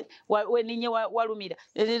wenninye walumira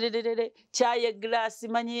kyaye eglaasi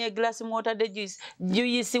manyi eglaasi mwotadde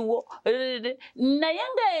juyisi wo naye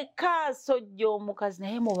nga eka asojja omukazi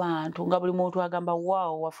naye mu bantu nga buli muntu agamba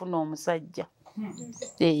waawo wafuna omusajja.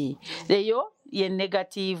 Eyo ye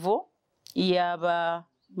negatiivu yaba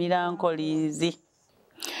Melancholies.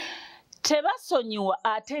 Tebasonyiwa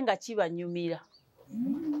ate nga kibanyumira.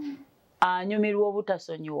 Anyumirwa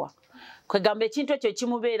obutasonyiwa. Kwegamba ekintu ekyo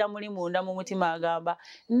kimubeera muli munda mu mutima agamba.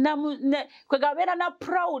 Kwegabeera na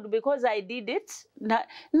proud because I did it.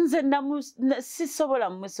 Nze sisobola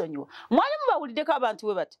musonyiwa. Mwali mubawuliddeko abantu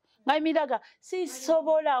bwe bati. Ngayimiraga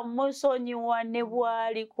sisobola musonyiwa ne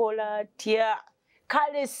bw'alikola atya.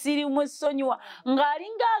 Kale siri musonyiwa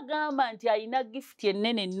ng'alinga agamba nti alina gift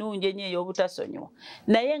ennene ennungi ennyo ey'obutasonyiwa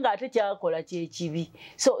naye ng'ate kyakola kyekibi.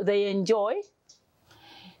 So they enjoy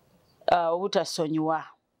obutasonyiwa.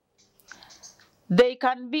 They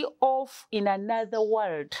can be off in another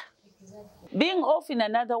world. Being off in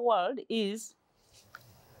another world is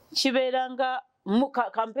kibeera nga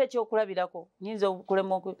kampe ekyokulabirako nyinza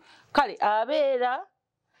okulema kale abeera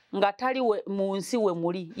nga tali mu nsi we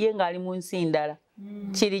muli ye ng'ali mu nsi ndala.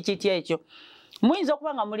 Kiri kitya ekyo? Muyinza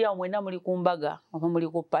okuba nga muli awo mwenna muli ku mbaga oba muli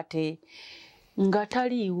ku pate nga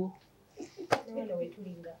taliiwo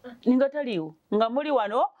nga muli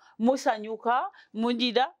wano musanyuka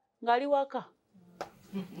mugira ng'ali waka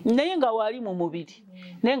naye nga wali mu mubiri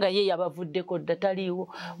naye nga ye yabavuddeko dda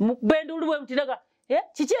taliiwo. Bendulu bwe mutiraga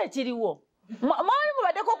kiki ekiriwo? Mwali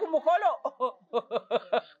mubaddeko ku mukolo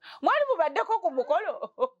mwali mubaddeko ku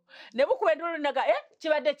mukolo ne bukuba endulu naga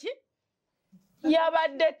kibadde ki?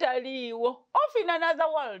 Yabadde taliiwo. Off in another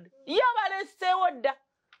world. Yabaleseewo dda.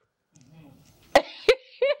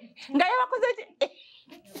 Nga yabakoze ki?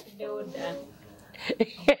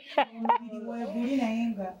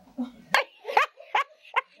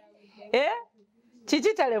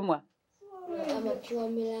 Kiki talemwa? I'm a pure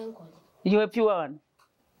melancholy. You a pure one?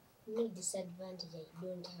 No disadvantage I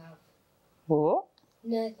don't have. Oh?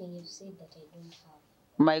 Nothing you've said that I don't have.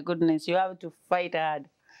 My goodness, you have to fight hard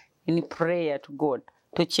in prayer to God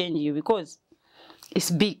to change you because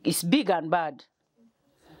it's big and bad.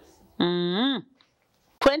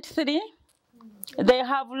 23, they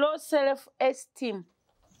have low self-esteem.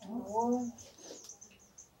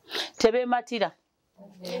 Tebeematira.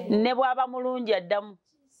 Ne bw'aba mulungi addamu.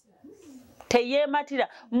 Teyeematira.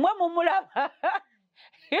 Mmwe mumulaba.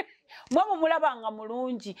 Mmwe mumulaba nga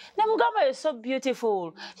mulungi. Ne mugamba you're so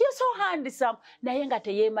beautiful. You're so handsome. Naye nga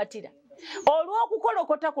teyeematira.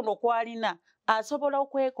 Olw'okukolokota kuno kwalina asobola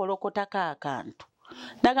okwekolokotako akantu.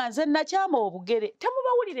 Naga nze nakyama obugere.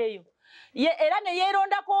 Temubawulireyo. Era ne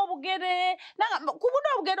yeerondako obugere. Kubuna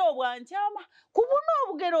obugere obwankyama. Kubuna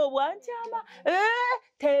obugere obwankyama.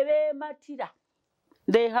 Tebeematira.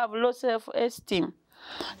 They have low self-esteem.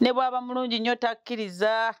 Ne bw'aba mulungi nnyo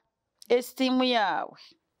takkiriza esteem yaabwe.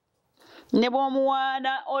 Ne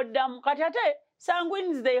bw'omuwaana oddamu kati ate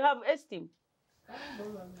sanguines they have esteem.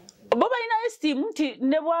 Bo balina esteem nti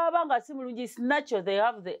ne bw'aba nga si mulungi is natural they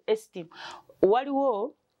have the esteem.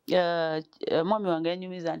 Waliwo mwami wange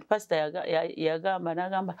yanyumiza nti pastor yagamba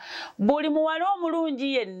n'agamba buli muwala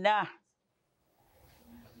omulungi yenna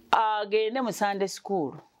agende mu Sunday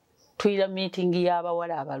school tuyira meeting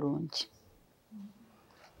y'abawala abalungi.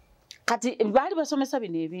 Kati baali basomesa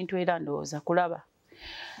bino ebintu era ndowooza kulaba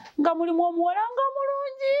nga mulimu omuwala nga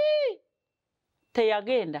mulungi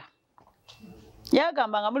teyagenda.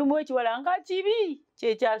 Yagamba nga mulimu ekiwala nga kibi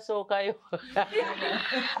kyekyasookayo.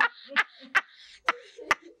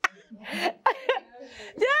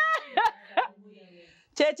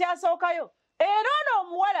 Kyekyasookayo. Era ono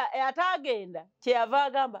omuwala atagenda kyeyava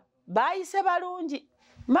agamba baayise balungi.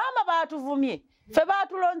 Maama baatuvumye Fe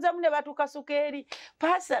batulonzemu ne batukasuka eri.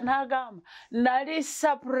 Pasa n'agamba nali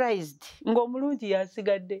surprised ng'omulungi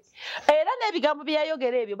yasigadde. Era n'ebigambo bye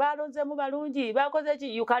yayogera ebyo balonzemu balungi bakoze ki,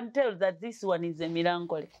 you can tell that this one is a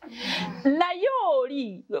Melancholy. Naye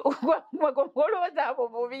oli olowooza abo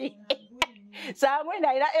bubi.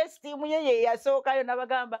 Sangwenda era esteem ye yasookayo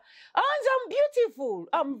n'abagamba I'm beautiful,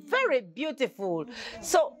 I'm very beautiful.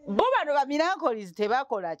 So bo bano ba Melancholies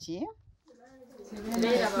tebakola ki?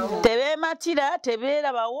 Tebeematira,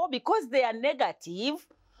 tebeerabawo because they are negative.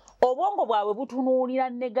 Obwongo bwabwe butunuulira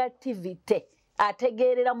negativity,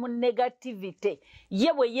 ategeerera mu negativity.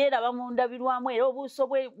 Ye bwe yeeraba mu ndabirwamu era obuuso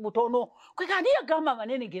bwe butono. Kweka ani yagamba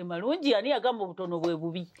amanene ge malungi, ani yagamba obutono bwe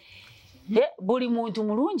bubi? Buli muntu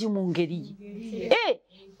mulungi mu ngeri.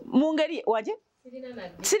 Mu ngeri waje?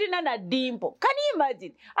 Sirina na dimpo. Can you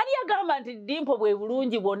imagine? Ani yagamba nti dimpo bwe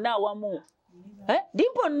bulungi bwonna awamu?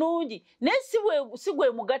 Dimpo nnungi naye si gwe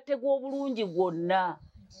mugatte gw'obulungi gwonna.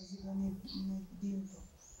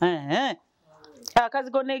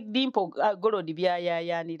 Akazigo ne dimpo golodi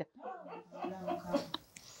byayayaanira.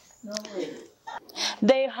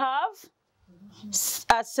 They have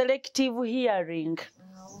a selective hearing.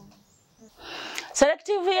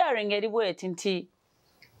 Selective hearing eri bweti nti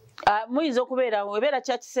muyinza okubeera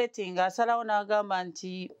church setting asalawo n'agamba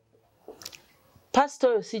nti pastor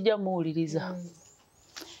oyo sijja muwuliriza.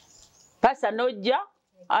 Pastor nojja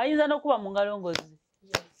ayinza n'okuba mu ngalongozi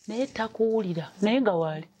naye takuwulira naye nga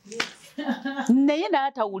waali naye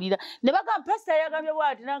n'atawulira ne bagamba pastor yagambye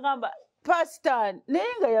bw'ati n'agamba pastor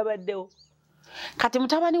naye nga yabaddewo. Kati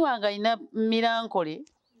mutabani wange alina Melancholy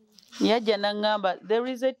yajja n'agamba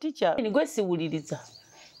there is a teacher gwe siwuliriza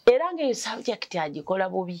era ng'eyo subject agikola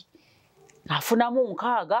bubi afunamu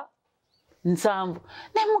 6 7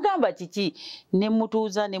 ne mugamba kiki ne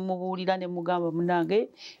mutuuza ne mubuulira ne mugamba munange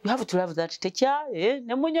you have to love that teacher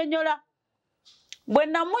ne munyonyola bwe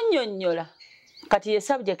namunnyonnyola kati ye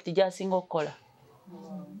subject gy'asinga okukola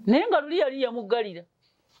naye nga luli yali yamuggalira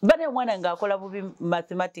bane omwana ng'akola bubi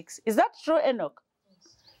mathematics. Is that true, Enoch?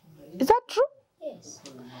 Is that true? Yes.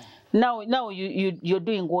 Now you're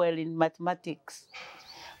doing well in mathematics.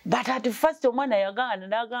 But at first omwana yagaana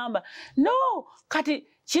n'agamba no kati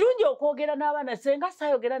kirungi okwogera n'abaana senga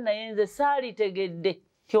saayogera naye nze saalitegedde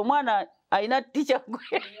ti omwana alina teacher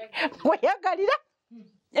gwe yagalira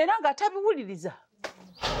era nga tabiwuliriza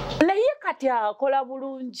naye kati akola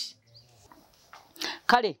bulungi.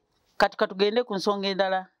 Kale kati katugende ku nsonga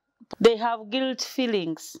endala. They have guilt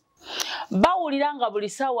feelings. Bawulira nga buli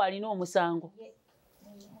ssaawa alina omusango.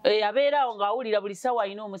 Abeerawo ng'awulira buli ssaawa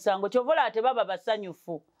alina omusango kyovola ate baba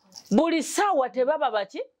basanyufu. Buli ssaawa tebaba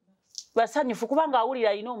baki basanyufu kubanga awulira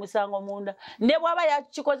alina omusango munda. Ne bw'aba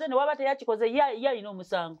yakikoze ne bw'aba teyakikoze ye alina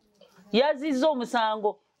omusango. Yazizza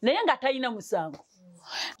omusango naye nga talina musango.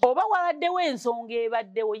 Oba wabaddewo ensonga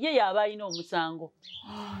ebaddewo ye yaba alina omusango.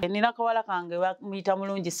 Nina kawala kange muyita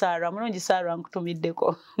Mulungi Sarah. Mulungi Sarah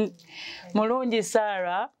nkutumiddeko. Mulungi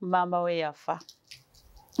Sarah maama we yafa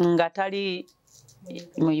nga tali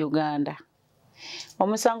mu Uganda.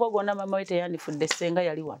 Omusango gwonna maama we teyandifudde senga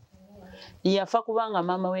yali wano. Yafa kubanga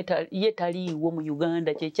maama we ye taliiwo mu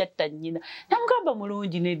Uganda kyekyatta nnyina. Namugamba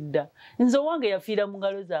Mulungi nedda. Nze wange yafiira mu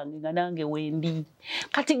ngalo zange nga nange wendi.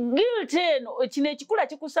 Kati guilt eno kino ekikula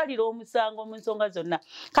kikusalira omusango mu nsonga zonna.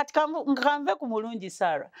 Kati kanve ku Mulungi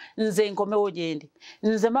Sarah. Nze nkomewo gyendi.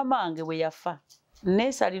 Nze maama wange bwe yafa.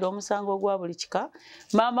 Neesalira omusango gwa buli kika.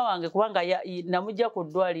 Maama wange kubanga namujja ku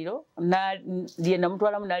ddwaliro ye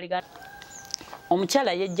namutwalamu n'aligana.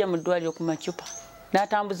 Omukyala yejja mu ddwaliro ku macupa.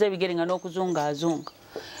 N'atambuza ebigere nga n'okuzunga azunga.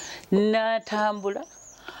 N'atambula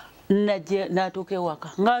n'atuuka ewaka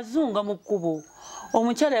ng'azunga mu kkubo.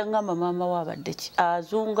 Omukyala yangamba maama we abadde ki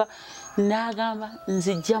azunga n'agamba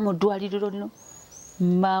nzijja mu ddwaliro lino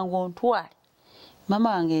mangu ontwale. Maama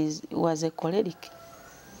wange was a choleric.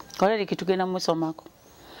 Choleric tugenda musomako.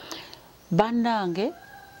 Bannange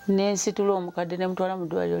n'ensitula omukadde ne mutwala mu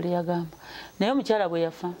ddwaliro lye yagamba. Naye omukyala bwe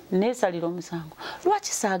yafa neesalira omusango.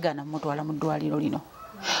 Lwaki saagana mutwala mu ddwaliro lino?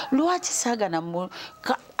 Lwaki saagana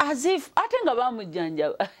as if ate nga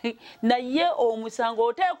baamujjanjaba naye omusango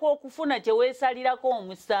oteekwa okufuna kye weesalirako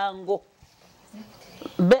omusango.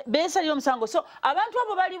 Beesalira omusango. So abantu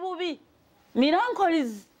abo bali bubi.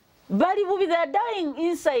 Melancholies bali bubi. They are dying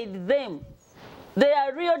inside them. They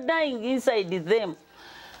are real dying inside them.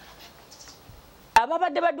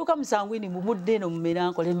 Ababadde badduka musangwini mumudde eno mu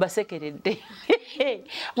Melancholy mbasekeredde.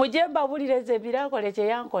 Mujje mbabulireze Melancholy kye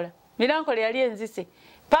yankola. Melancholy yali enzise.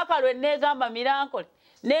 Paka lwe neegamba Melancholy.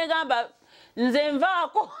 Neegamba nze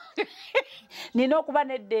nvaako. Nina okuba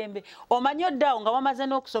n'eddembe. Omanyi oddaawo nga wamaze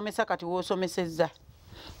n'okusomesa kati w'osomesezza.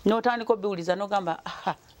 n'otandika obiwuliza n'ogamba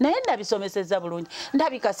naye ndabisomesezza bulungi,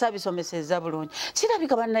 ndabika saabisomesezza bulungi,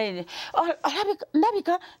 sirabika bannaye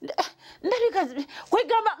ndabika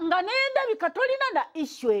kwegamba nga naye ndabika tolina na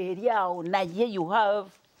issue eri awo, naye you have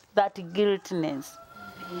that guiltiness.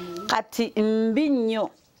 Kati mbi nnyo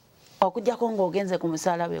okujjako ng'ogenze ku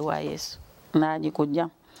musaalaba wa Yesu n'agikujja.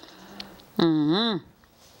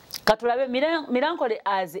 Katulabe Melancholy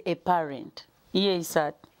as a parent. Yes,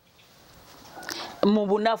 mu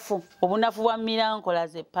bunafu bwa Melancholy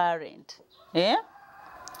as a parent.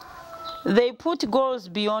 They put goals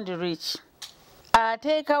beyond reach.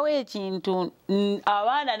 Ateekawo ekintu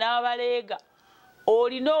abaana n'abaleega,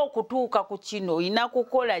 olina okutuuka ku kino, olina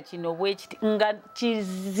kukola kino bwekiti nga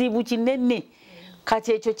kizibu kinene.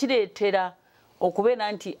 Kati ekyo kireetera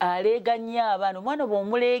okubeera nti aleega nnyo abaana. Omwana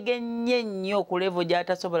bw'omuleega ennyo ku level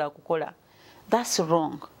gy'atasobola kukola, that's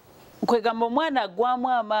wrong. Kwegamba omwana aggwamu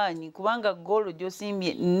amaanyi kubanga goolo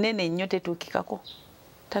gy'osimbye nnene nnyo tetuukikako,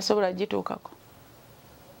 tasobola gituukako.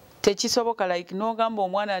 Tekisoboka like n'ogamba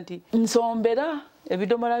omwana nti nsombera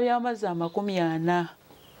ebidomola by'amazzi 40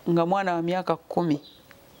 nga mwana wa myaka 10.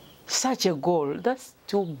 Such a goal, that's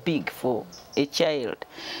too big for a child.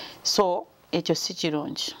 So ekyo si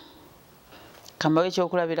kirungi. Kambawo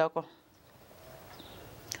ekyokulabirako.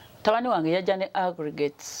 Tabani wange yajja ne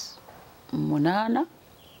aggregates 8.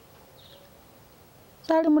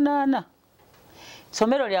 Sali 8.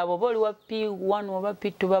 Somero lyabo oba oli wa P1 oba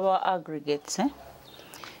P2 baba aggregates.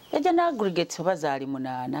 Yajja ne aggregates oba zaali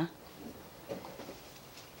 8.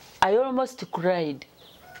 I almost cried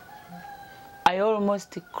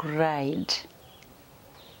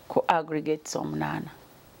ku aggregates 8.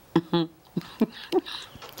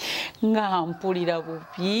 Nga mpulira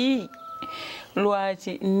bubi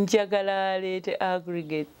lwaki njagala aleete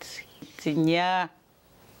aggregates 4.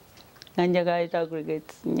 Njagala aleete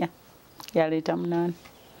aggregates 4. Yaleeta 8.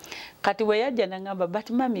 Kati bwe yajja n'angamba, but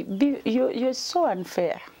mommy, you're so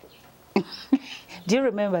unfair. Do you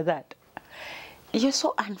remember that? You're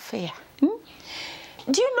so unfair.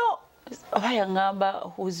 Do you know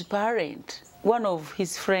Bayangamba, whose parent, one of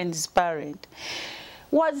his friends' parent,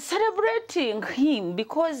 was celebrating him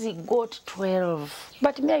because he got 12,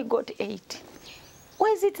 but me I got 8. Why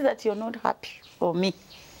is it that you're not happy for me?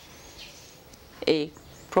 A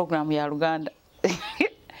program ya Luganda.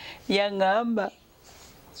 Yangamba.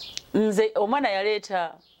 Nze omwana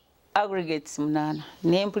yaleeta aggregates 8.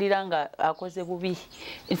 Nempulira nga akoze bubi.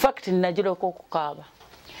 In fact, najirako okukaaba.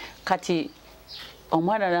 Kati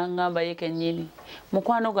omwana n'angamba ye kennyini,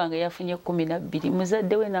 mukwano gwange yafunye 12,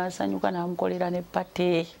 muzadde we n'asanyuka n'amukolera ne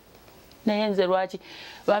pate. Naye nze lwaki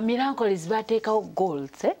ba Melancholy bateekawo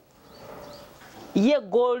goals, ye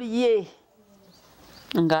goal ye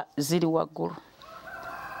nga ziri waggulu.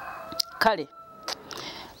 Kale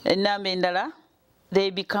ennamba endala, they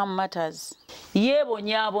become martyrs.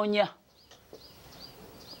 Yeebonyaabonya.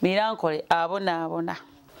 Melancholy abonaabona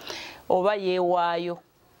oba yeewaayo.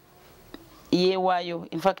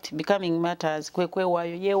 In fact, becoming martyrs,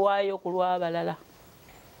 kwewaayo, yeewaayo ku lw'abalala.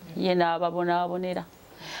 Ye n'ababonaabonera.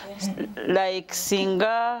 Like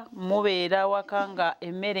singa mubeera waka nga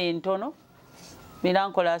emmere entono,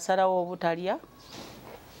 Melancholy asalawo obutalya,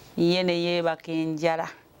 ye ne yeebaka enjala.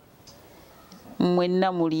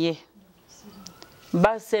 Mwenna mulye.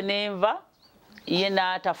 Basse n'enva, ye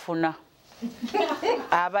n'atafuna.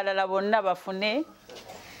 Abalala bonna bafune.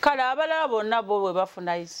 Kale abalala bonna bo bwe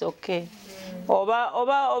bafuna is okay.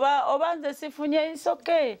 Oba nze sifunye is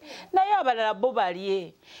okay. Naye abalala bo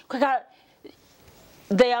balye.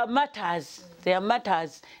 They are martyrs.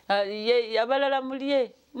 Abalala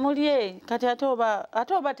mulye. Kati ate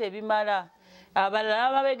oba tebimala.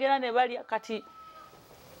 Abalala babegera ne balya. Kati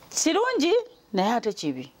kirungi naye ate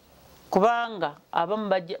kibi. Kubanga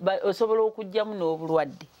abamu osobola okujjamu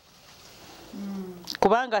n'obulwadde.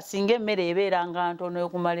 Kubanga singa emmere ebeeranga ntono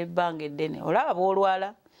okumala ebbanga eddene, olaba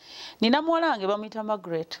olwala. Nina muwala wange bamuyita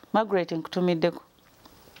Margaret nkutumiddeko.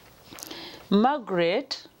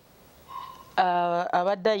 Margaret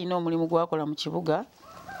abadde ayina omulimu gwakola mu kibuga.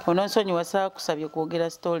 Ononsonyiwa saakusabye kwogera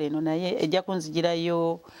story eno naye ejja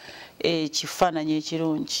kunzigirayo ekifaananyi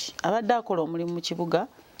ekirungi. Abadde akola omulimu mu kibuga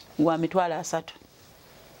gwa $300.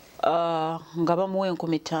 Nga bamuwa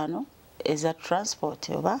 50,000 eza transport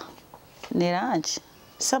oba ne lunch,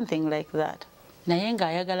 something like that. Naye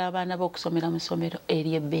ng'ayagala abaana be okusomera mu ssomero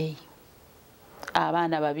ery'ebbeeyi.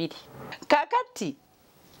 Abaana 2. Kakati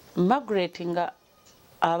Margaret nga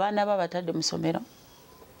abaana be batadde mu ssomero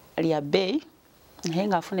lya bbeeyi, naye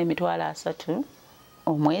ng'afuna $300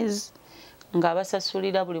 omwezi,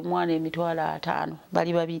 ng'abasasulira buli mwana $500,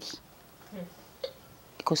 bali 2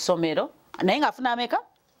 ku ssomero. Naye ng'afuna ameka?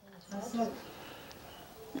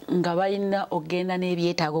 nga balina ogenda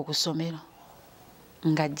n'ebyetaago ku ssomero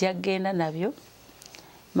nga ajja genda nabyo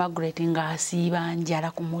Margaret ng'asiiba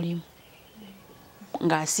njala ku mulimu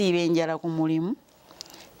ng'asiiba enjala ku mulimu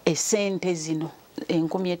essente zino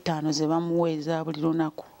 5,000 ze bamuweeza buli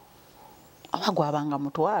lunaku oba gwabanga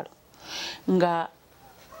mutwalo nga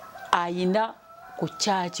ayina ku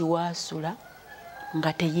kyaki waasula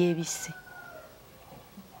nga teyeebisse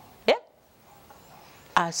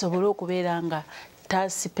asobole okubeera nga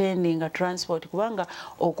tasipendinga transport kubanga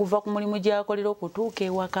okuva ku mulimu gy'akolera okutuuka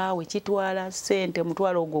ewaka we kitwala ssente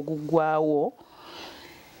mutwalo ogwo guggwawo.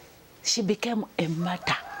 She became a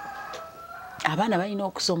matter. Abaana balina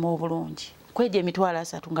okusoma obulungi kweja emitwalo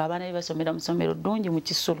 3 ng'abaana be basomera mu ssomero ddungi mu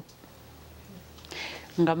Kisulo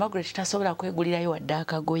nga Margaret tasobola kwegulirayo wadde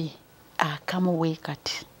akagoye akamu bwe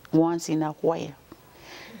kati once in a while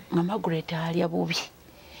nga Margaret alya bubi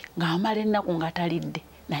ng'amala ennaku nga talidde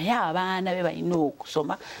naye abaana be balina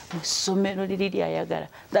okusoma mu ssomero liri lyayagala.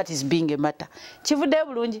 That is being a matter. Kivudde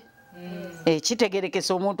bulungi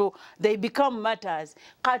kitegerekesa omuntu they become matters.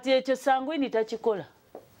 Kati ekyo Sangwini takikola.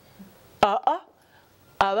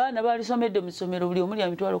 Abaana balisomedde mu ssomero buli omu lya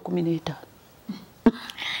mitwalo 15.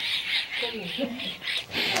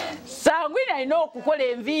 Sangwini alina okukola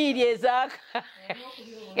enviiri ezaaka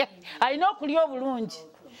alina okulya obulungi.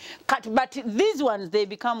 But these ones they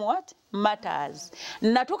become what? Matters.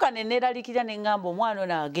 Natuka neneralikira nengamba omwana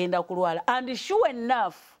ono agenda kulwala and sure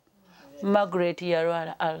enough Margaret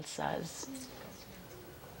yarwala ulcers.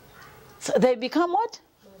 So they become what?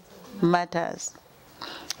 Matters.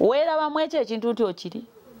 Weerabamu ekyo ekintu nti okiri?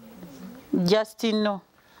 Just know.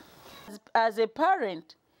 As a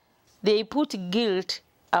parent, they put guilt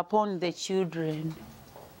upon the children.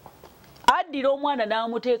 Addira omwana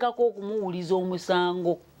n'amuteekako okumuwuliza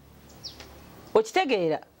omusango.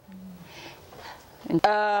 Okitegeera?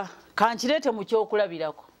 Kankireete mu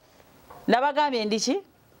kyokulabirako. Nabagambye ndiki?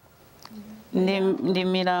 Ndi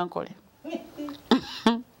Melancholy.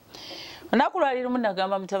 Olunaku lwali lumu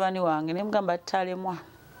nagamba mutabani wange ne mugamba talemwa.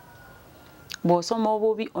 Bw'osoma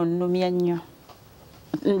obubi onnumya nnyo.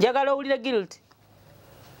 Njagala owulire guilt.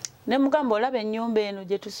 Ne mugamba olaba ennyumba eno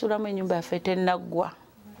gye tusulamu ennyumba yaffe tennaggwa.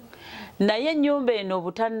 Naye ennyumba eno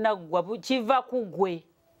butannaggwa kiva ku ggwe.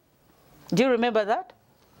 Do you remember that?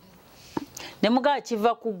 Ne mugamba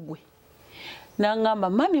kiva ku ggwe. Nangamba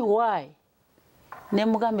mami why? Ne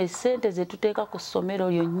mugamba essente ze tuteeka ku ssomero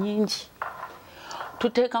lyo nnyingi.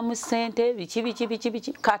 Tuteeka mu ssente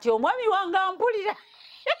biki. Kati omwami wange ampulira.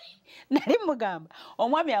 Nali mugamba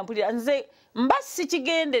omwami ampulira nze mba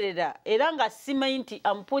sikigenderera era nga simanyi nti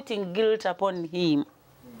I'm putting guilt upon him.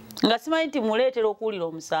 Nga simanyi nti muleetera okuwulira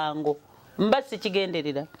omusango. Mba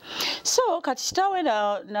sikigenderera. So kati kitaawe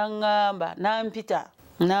nangamba nampita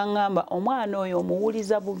nangamba omwana oyo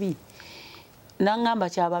omuwuliza bubi. Nangamba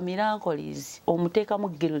kyaba Melancholy's omuteekamu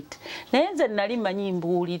guilt. Naye nze nali manyi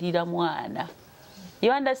mbuulirira mwana.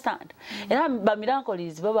 You understand? Era ba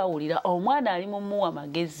Melancholy's babawulira omwana ali mu muwa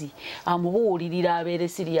magezi amubuulirira abeere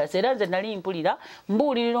serious. Era nze nali mpulira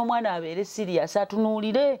mbuulirira omwana abeere serious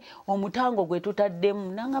atunuulire omutango gwe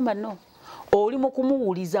tutaddemu. Nangamba no. Oli mu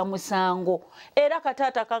kumuwuliza musango. Era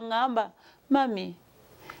kataata kaŋŋamba mami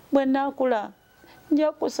bwe naakula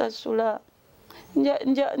nja kusasula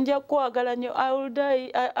nja kwagala nnyo. I will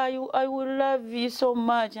die. I will love you so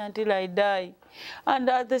much until I die. And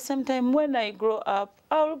at the same time, when I grow up,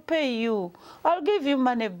 I'll pay you. I'll give you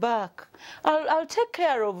money back. I'll take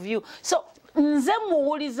care of you. So, nze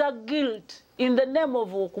muwuliza guilt in the name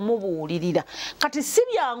of okumubuulirira. Kati si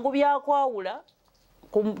byangu byakwawula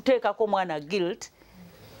kuteekako mwana guilt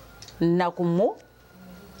na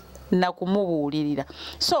kumubuulirira.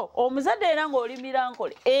 So, omuzadde era ng'oli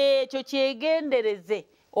Melancholy, ekyo kyegendereze.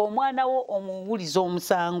 Omwana wo omuwuliza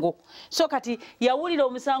omusango. So kati yawulira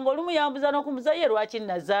omusango olumu yambuza n'okumuza ye lwaki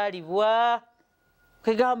nazaalibwa.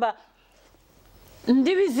 Kwegamba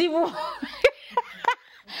ndi bizibu.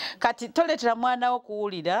 Kati toletera mwana wo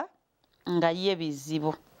kuwulira nga ye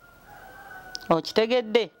bizibu.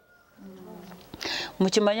 Okitegedde?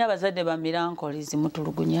 Mukimanyi abazadde ba Melancholy's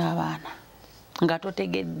mutulugunya abaana. Nga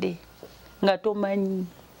totegedde. Nga tomanyi.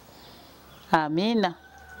 Amina.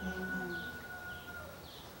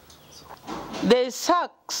 They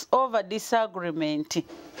sucks over disagreement.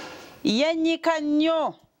 Yenyika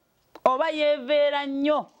nnyo oba yeveera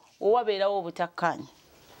nnyo owabeerawo obutakkaanya.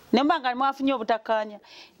 Ne mbanga mwafunye obutakkaanya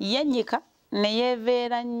yenyika ne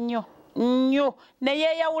yeveera nnyo ne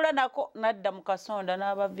yeeyawula nako nadda mu kasonda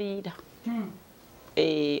n'abaviira.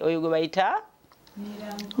 Oyo gwe bayita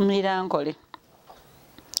Melancholy.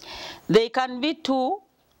 They can be too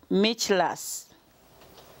muchless.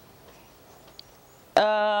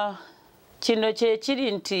 kino kye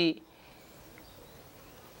kiri nti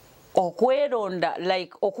okweronda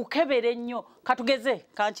like okukebera ennyo katugeze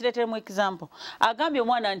kankireteremu example agambye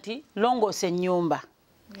omwana nti longoosa ennyumba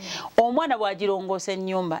omwana bw'agirongoosa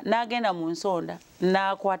ennyumba n'agenda mu nsonda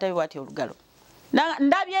n'akwata bw'ati olugalo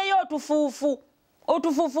ndabyeyo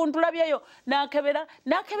otufuufu ntulabyeyo n'akebera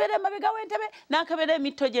emabega w'entebe n'akebera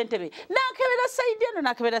emitto gy'entebe n'akebera sayidi eno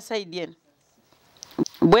n'akebera sayidi eno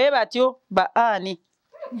bwe batyo ba ani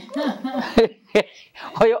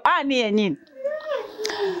oyo ani yennyini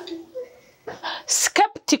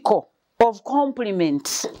skeptical of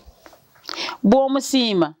compliments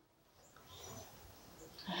bw'omusiima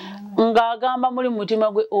ng'agamba muli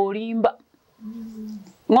mutima gwe olimba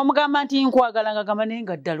ng'omugamba nti nkwagala ng'agamba naye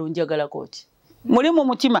nga ddala onjagalako ki muli mu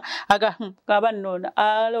mutima agaba nnoona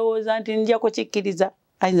alowooza nti nja kukikkiriza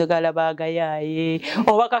ayinza galaba agayaaye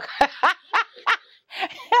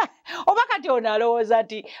oba kati ono alowooza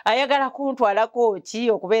nti ayagala kuntwalako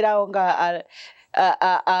ki okubeerawo nga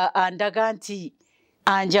andaga nti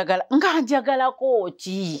anjagalako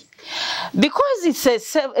ki because it's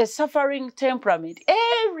a suffering temperament.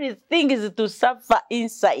 Everything is to suffer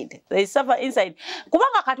inside. They suffer inside.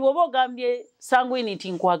 Kubanga kati woba ogambye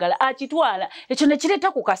sanguinity nkwagala akitwala ekyo ne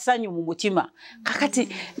kireeta ku kasanyu mu mutima kakati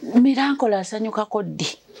Melancholy asanyukako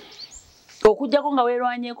ddi okujjako nga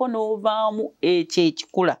weerwanyeko n'ovaamu ekyo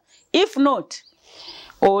ekikula. If not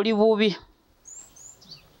oli bubi.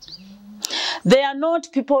 They are not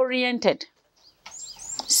people oriented.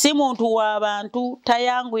 Si muntu wa bantu,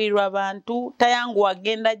 tayanguirwa bantu, tayangu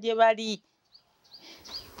agenda gye bali.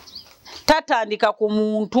 Tatandika ku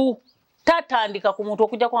muntu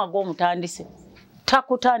okujjako nga gw'omutandise.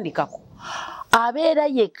 Takutandikako. Abeera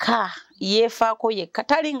yekka, yeefaako yekka,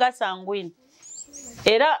 talinga sanguine.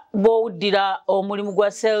 Era bw'owuddira omulimu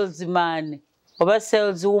gwa salesman oba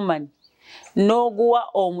saleswoman n'oguwa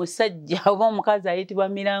omusajja oba omukazi ayitibwa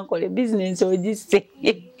Melancholy business ogisse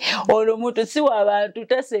olwo omuntu si w'abantu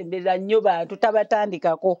tasembera nnyo bantu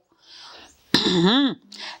tabatandikako.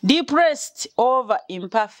 Depressed over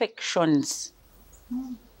imperfections.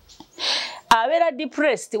 Abeera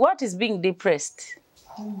depressed. What is being depressed?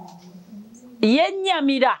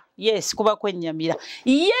 Yennyamira. Yes, kuba kwennyamira.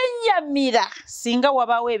 Yennyamira singa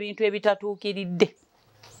wabaawo ebintu ebitatuukiridde.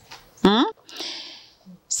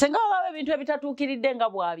 Singa wabaawo ebintu ebitatuukiridde nga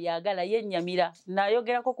bw'abyagala yennyamira.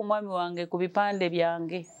 Nayogerako ku mwami wange ku bipande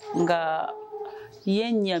byange nga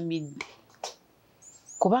yennyamidde.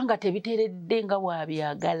 Kubanga tebiteredde nga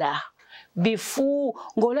bw'abyagala. Bifu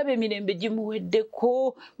ng'olaba emirembe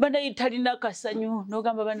gimuweddeko banaye talina kasanyu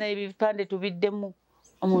n'ogamba banaye ebipande tubiddemu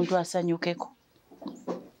omuntu asanyukeko.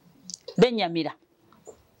 Bennyamira.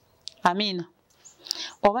 Amiina.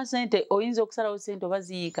 Oba sente oyinza okusalawo sente oba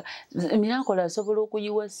ziyiika. Melancholy asobola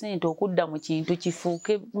okuyiwa sente okudda mu kintu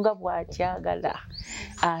kifuuke nga bw'akyagala.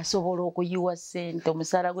 Asobola okuyiwa sente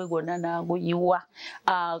omusala gwe gwonna n'aguyiwa.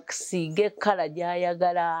 Asiige ekkala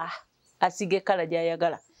gy'ayagala. Asiige ekkala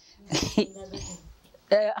gy'ayagala.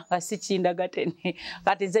 Si kindagatene.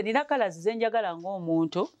 Kati nze nina kalazi ze njagala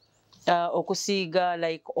ng'omuntu okusiiga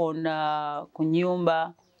like on ku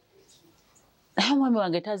nnyumba. Omwami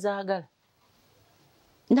wange tazaagala.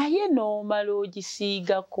 Naye n'omala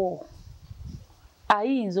ogisiigako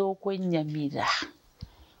ayinza okwennyamira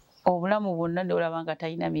obulamu bwonna n'olaba nga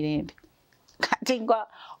talina mirembe. Kati nga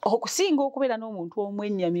okusinga okubeera n'omuntu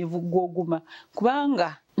omwennyamivu gw'oguma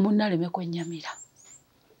kubanga munnaleme kwennyamira.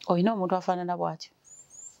 Olina omuntu afaanana bw'atyo.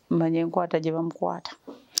 Mmanye enkwata gye bamukwata.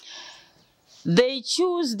 They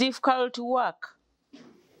choose difficult work.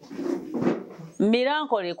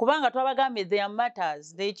 Melancholy kubanga twabagambye their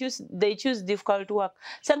matters. They choose difficult work.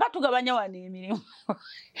 Senga tugabanya wano emirimu.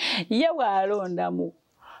 Ye bw'alondamu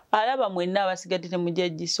alaba mwenna abasigadde temujja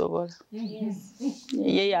gisobola.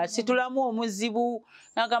 Ye yasitulamu omuzibu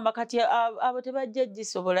n'agamba kati abo tebajja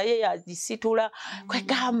gisobola ye yagisitula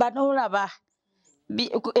kwegamba n'olaba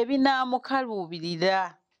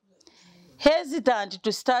ebinaamukaluubirira. Hesitant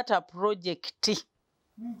to start a project.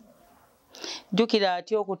 Jukira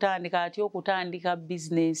atya okutandika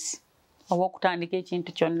business oba okutandika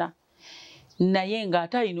ekintu kyonna naye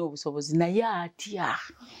ng'ate alina obusobozi naye atya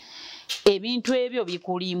ebintu ebyo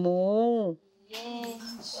bikulimu.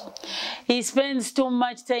 He spends too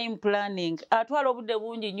much time planning. Atwala obudde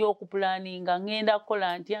bungi nnyo okupulaninga ngenda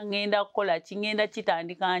kukola ntya ngenda kukola ki ngenda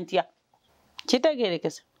kitandika ntya.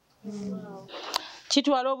 Kitegeerekesa?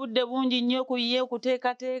 Kitwala obudde bungi nnyo kuye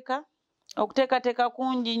okuteekateeka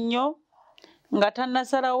kungi nnyo nga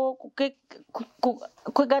tannasalawo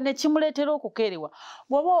kwegane kimuleetera okukerewa.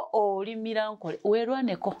 Bw'oba oli Melancholy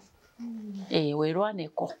weerwaneko.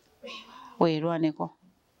 Weerwaneko.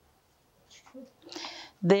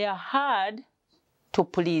 they are hard to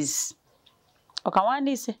please.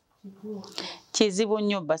 Okawandiise kizibu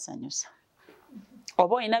nnyo basanyusa.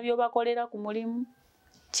 Oba olina by'obakolera ku mulimu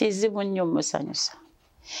kizibu nnyo musanyusa.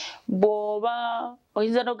 Bw'oba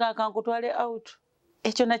oyinza n'ogamba nkutwale out,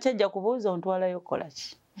 ekyo nakyo ajja kubuuza ontwalayo kola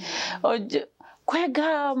ki.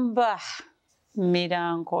 Kwegamba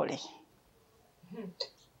Melancholy.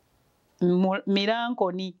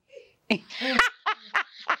 Melancholy.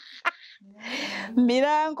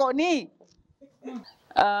 Melancholy.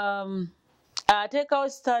 Ateekawo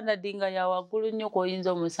standard nga ya waggulu nnyo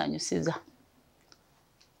kw'oyinza omusanyusiza.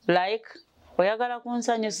 Like, oyagala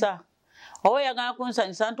kunsanyusa. Oba oyagala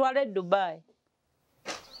kunsanyusa ntwale Dubai.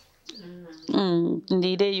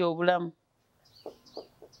 Ndiireyo obulamu.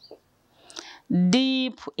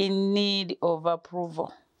 Deep in need of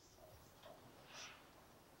approval.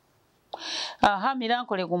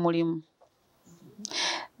 Melancholy ku mulimu.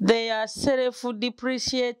 They are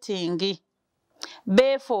self-depreciating.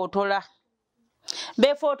 Beefootola.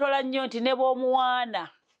 Beefootola nnyo nti ne bw'omuwaana.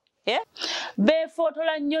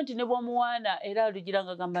 Beefootola nnyo nti ne bw'omuwaana era alugira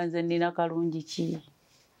nga gamba nze nnina kalungi ki.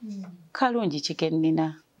 Kalungi ki ke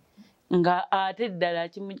nnina. Nga ate ddala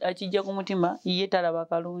akijja ku mutima ye talaba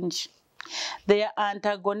kalungi. They are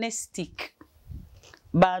antagonistic.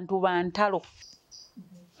 Bantu bantalo.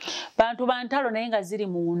 Bantu bantalo naye nga ziri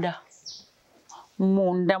munda.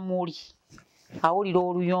 Munda muli. Awulira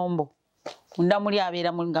oluyombo. Munda muli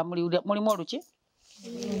abeera nga mulimu oluki?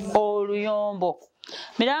 Oluyombo.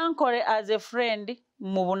 Melancholy as a friend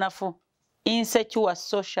mu bunafu. Insecure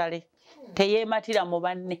socially. Teyeematira mu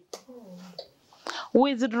banne.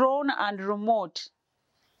 Withdrawn and remote.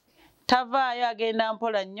 Tavaayo agenda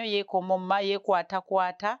mpola nnyo yeekomoma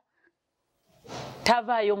yeekwatakwata.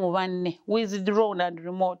 Tavaayo mu banne. Withdrawn and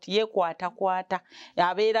remote. Yeekwatakwata.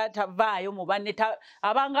 Abeera tavaayo mu banne.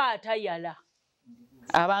 Abanga atayala.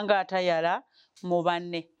 Abanga atayala mu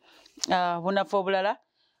banne. Bunafu obulala.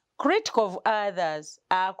 Critical of others.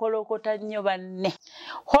 Akolokota nnyo banne.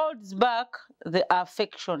 Holds back the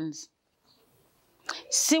affections.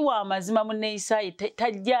 Si wa mazima mu neeyisaayo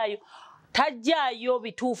tajjaayo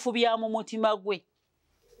bituufu bya mu mutima gwe.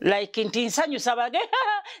 Like nti nsanyusa bage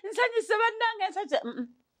nsanyusa bannange nsanyusa.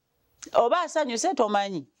 Oba asanyuse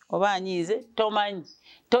tomanyi. Oba anyiize tomanyi.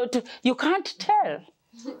 You can't tell.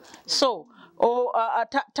 So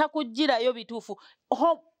takugirayo bituufu.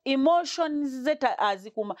 Emotions zeta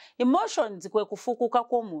azikuma. Emotions kwe kufuukuka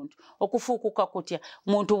kw'omuntu. Okufuukuka kutya.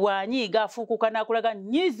 Muntu bw'anyiiga afuukuka n'akulaga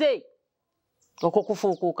nyize. Okwo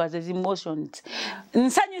kufuukuka ze emotions.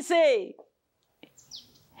 Nsanyuse.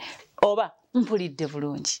 Oba mpulidde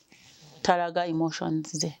bulungi. Talaga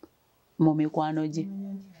emotions ze mu mikwano gye.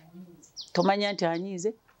 Tomanya nti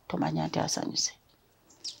anyiize, tomanya nti asanyuse.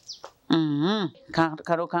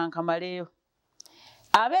 Kalo kankamaleyo.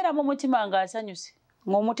 Abeera mu mutima ng'asanyuse.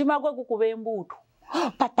 Ng'omutima gwe gukuba embuutu.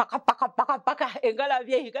 Paka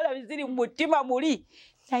engalabi ziri mu mutima muli.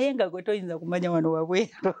 Naye nga gwe toyinza kumanya wano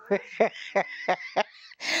wabweru.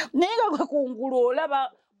 Naye nga gwe kungulu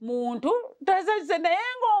olaba muntu tasanyuse naye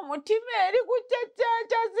ng'omutima eri ku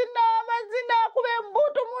cyacanca zinakuba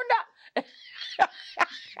embuutu munda.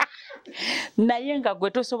 Naye nga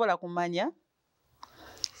gwe tosobola kumanya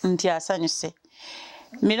nti asanyuse.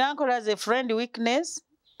 Melancholy as a friend weakness.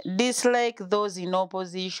 Dislike those in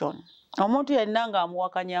opposition. Omuntu yenna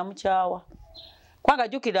ng'amuwakanya amukyawa. Kwanga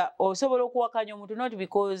jjukira osobola okuwakanya omuntu not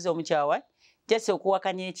because omukyawa, just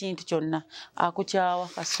okuwakanya ekintu kyonna akukyawa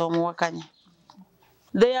kasa omuwakanya.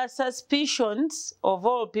 They are suspicions of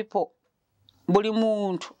all people. Buli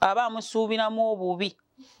muntu aba amusuubiramu obubi.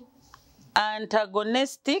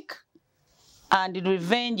 Antagonistic and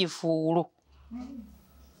revengeful.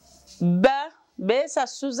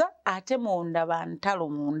 Beesasuza ate munda bantalo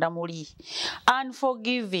munda muli.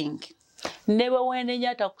 Unforgiving. Ne bwe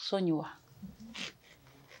weenenya takusonyiwa.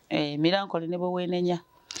 Melancholy ne bwe weenenya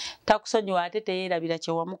takusonyiwa ate teyeerabira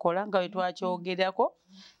kye wamukola nga bwe twakyogerako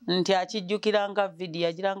nti akijjukira nga vidiyo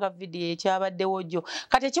agira nga vidiyo ekyabaddewo jjo.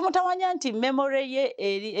 Kati ekimutawanya nti memory ye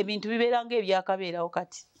eri ebintu bibeera ng'ebyakabeerawo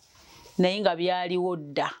kati naye nga byaliwo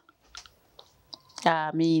dda.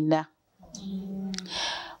 Amiina.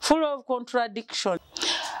 Full of contradiction.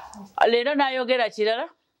 Leero n'ayogera kirala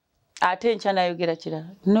ate enkya n'ayogera kirala.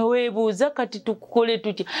 Noweebuuza kati tukole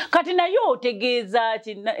tutya. Kati naye otegeeza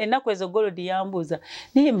ki? Ennaku ezo Golodi yambuuza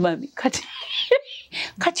naye mami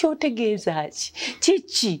kati otegeeza ki?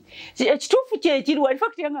 Kiki? Ekituufu kyekirwa. In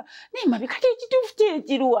fact yanga naye mami kati ekituufu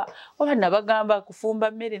kyekirwa. Oba nabagamba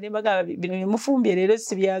kufumba mmere ne bagamba bino bye mufumbye leero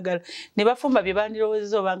si byagala. Ne bafumba bye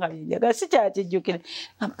bandirowoozezza oba nga byenjagala si kyakijjukira.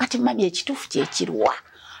 Kati mami ekituufu kyekirwa.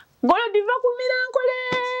 Golodi va ku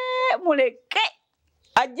Melancholy muleke.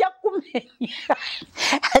 ajja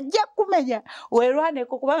kumenya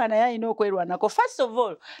weerwaneko kubanga naye alina okwerwanako. First of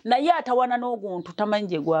all, naye atawana n'oguntu tamanyi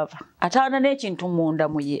gye gwava, atawana n'ekintu munda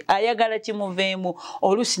mu ye ayagala kimuveemu,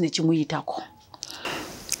 oluusi ne kimuyitako.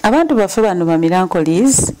 Abantu baffe bano ba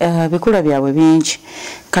Melancholies bikula byabwe bingi,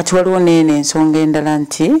 kati waliwo neeno ensonga endala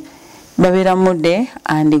nti babeera mudde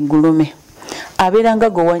andi gulume, abeera nga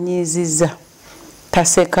gwe wanyiizizza,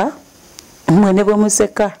 taseka, mwene bwe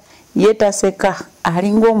museka ye taseka,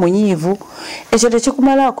 alinga omunyiivu. Ekyo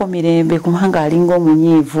tekikumalaako mirembe kubanga alinga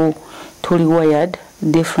omunyiivu. Tuli wired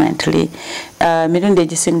differently. Mirundi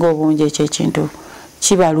egisinga obungi ekyo ekintu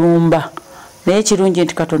kibalumba, naye kirungi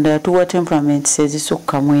nti Katonda yatuwa temperaments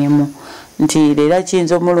ezisukka mu emu, nti leero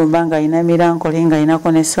kiyinza omulumba ng'alina Melancholy,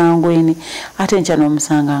 ng'alinako ne sanguine, ate enkya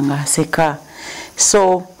n'omusanga ng'aseka.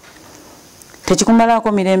 So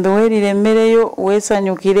tekikumalaako mirembe, weerire emmere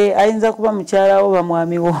weesanyukire. Ayinza kuba mukyala wo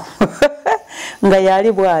bamwami wo nga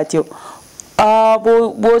yali bw'atyo.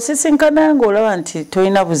 Bw'osisinkana ng'olaba nti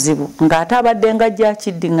tolina buzibu, ng'ate abadde nga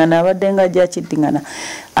gyakiddiŋŋana,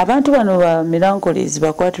 abantu bano ba Melancholies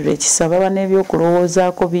bakwatirwa ekisa, baba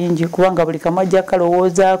n'ebyokulowoozaako bingi kubanga buli kamu ajja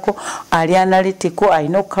kalowoozaako, ali analytical,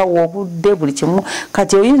 alina okukawa obudde buli kimu.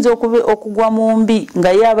 Kati oyinza okugwa mu mbi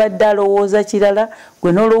nga ye abadde alowooza kirala,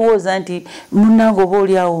 gwe n'olowooza nti munnange oba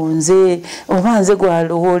oli awo nze, oba nze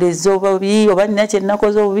gwalowooleza obubi, oba nina kye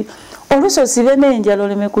nnakoze obubi. Oluusi osibe n'enjala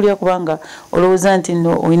oleme kulya kubanga olowooza nti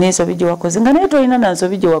no olina ensobi gye wakoze, nga naye tolina na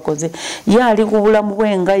nsobi gye wakoze. Ye ali ku bulamu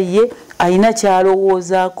bwe nga ye alina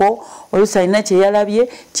kyalowoozaako, oluusi alina kye yalabye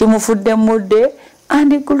kimufudde mudde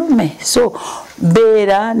andi gulume. So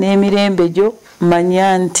beera n'emirembe gyo,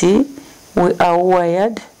 manya nti we are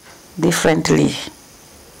wired differently.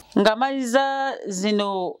 Nga maliza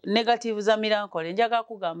zino negative za Melancholy, njaga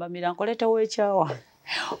kugamba Melancholy teweekyawa.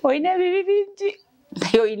 Oyina ebibi bingi,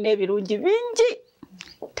 naye oyina ebirungi bingi,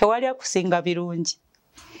 tewali akusinga birungi.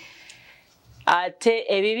 Ate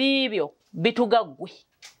ebibi byo bitugaggwe,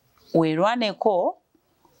 weerwaneko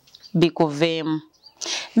bikuveemu.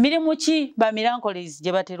 Mirimu ki ba Melancholies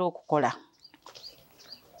gye batera okukola?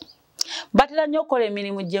 Batera nnyo okukola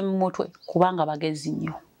emirimu gye mu mutwe kubanga bagezi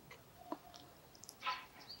nnyo.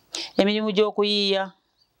 Emirimu gy'okuyiiya,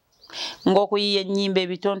 ng'okuyiiya ennyimba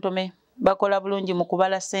ebitontome, bakola bulungi mu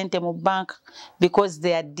kubala ssente mu bank because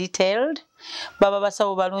they are detailed. Baba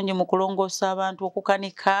basawo balungi mu kulongoosa abantu,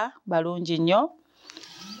 okukanika balungi nnyo.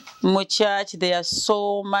 Mu church they are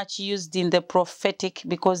so much used in the prophetic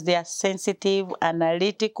because they are sensitive,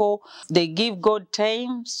 analytical, they give God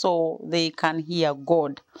time so they can hear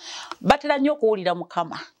God. Batera nnyo okuwulira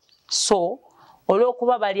Mukama, so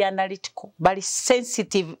olw'okuba bali analytical, bali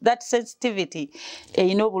sensitive, that sensitivity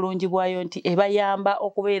eyina obulungi bwayo nti ebayamba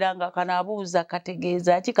okubeera nga kanaabuuza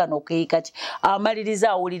kategeeza ki, kano keeka ki, amaliriza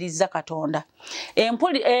awuliriza Katonda.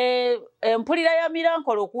 Empulira ya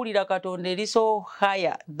Melancholy okuwulira Katonda eri so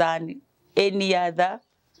higher than any other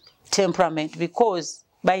temperament because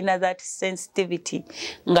balina that sensitivity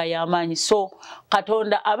nga y'amaanyi. So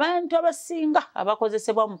Katonda abantu abasinga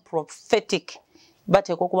abakozesebwa mu prophetic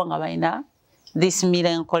bateekwa okuba nga balina this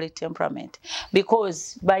Melancholy temperament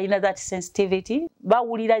because balina that sensitivity,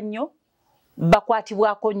 bawulira nnyo,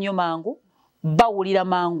 bakwatibwako nnyo mangu, bawulira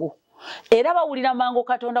mangu. Era bawulira mangu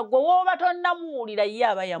Katonda gwe wooba tonnamuwulira ye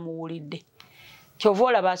aba yamuwulidde. Kyova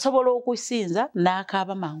olaba asobola okusinza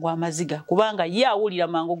n'akaaba mangu amaziga kubanga ye awulira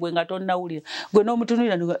mangu gwe nga tonnawulira. Gwe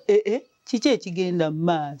n'omutunuulira nga kiki ekigenda mu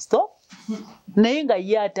maaso? Naye nga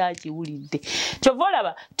ye ate akiwulidde. Kyova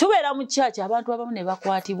olaba tubeera mu church abantu abamu ne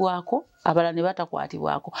bakwatibwako, abalala ne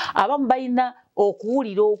batakwatibwako. Abamu balina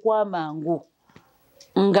okuwulira okwamangu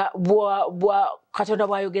nga Katonda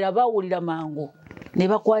bw'ayogera bawulira mangu ne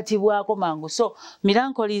bakwatibwako mangu. So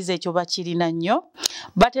Melancholies ekyo bakirina nnyo.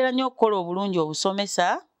 Batera nnyo okukola obulungi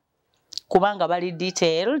obusomesa kubanga bali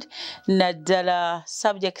detailed, naddala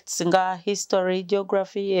subjects nga history,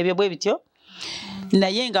 geography, ebyo bwe bityo.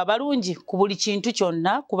 Naye nga balungi ku buli kintu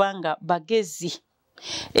kyonna kubanga bagezi.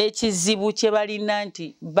 Ekizibu kye balina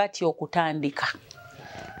nti batya okutandika.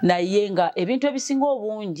 Naye nga ebintu ebisinga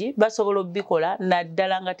obungi basobola obikola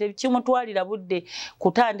naddala nga tekimutwalira budde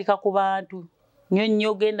kutandika ku bantu.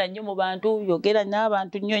 Nnyo genda nnyo mu bantu, yogera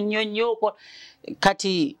n'abantu nnyo.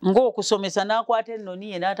 Kati ng'okusomesa n'akwata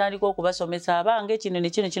ennoni ye n'atandika okubasomesa abange kino ne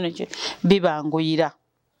kino bibanguyira.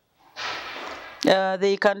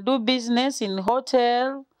 They can do business in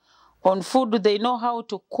hotel, on food they know how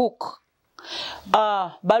to cook.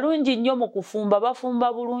 Balungi nnyo mu kufumba,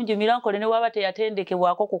 bafumba bulungi. Melancholy ne waba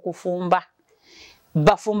teyatendekebwako ku kufumba,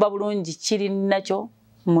 bafumba bulungi. Kirinakyo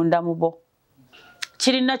munda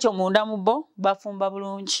mu bo, bafumba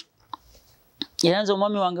bulungi. Era nze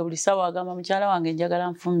omwami wange buli ssaawa agamba mukyala wange njagala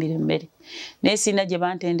nfumbire emmere. Naye sirina gye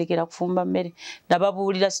bantendekera kufumba mmere.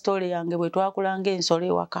 Nababuulira sitoole yange bwe twakulanga ensolo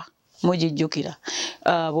ewaka. Mugijjukira.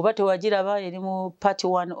 Bw'oba tewagiraba eri mu part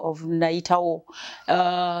 1 of Nayitawo.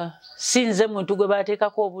 Sinze muntu gwe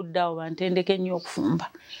baateekako obudde awo bantendeke nnyo okufumba.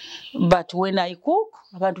 But when I cook,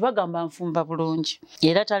 abantu bagamba nfumba bulungi.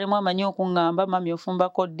 Era talemu amanyi okuŋŋamba mami ofumba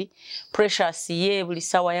koddi. Precious ye buli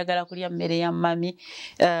ssaawa ayagala kulya mmere ya mami.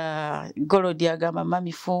 Golodi agamba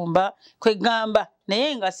mami fumba. Kwe gamba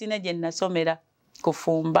naye nga sina gye nasomera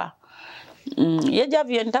kufumba. Ye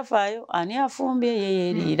Javyo ntafaayo ani afumbye ye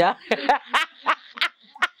yeeriira.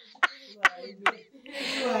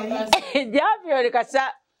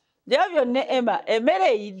 Javyo ne Emma emmere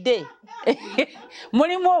eyidde.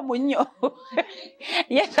 Mulimu omunnyo.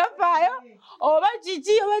 Ye tafaayo oba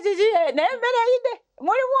kiki naye emmere eyidde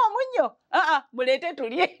mulimu omunnyo. Muleete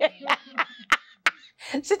tulye.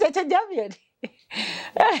 Si kyekyo Javyo.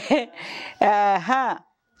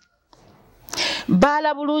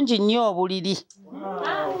 Baala bulungi nnyo obuliri.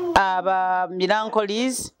 Aba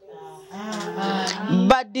Melancholies.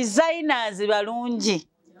 Ba designers balungi.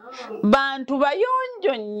 Bantu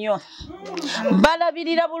bayonjo nnyo.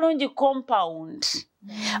 Balabirira bulungi compound.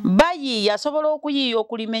 Bayiiya asobola okuyiiya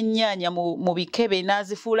okulima ennyaanya mu bikebe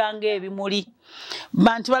n'azifuula ng'ebimuli.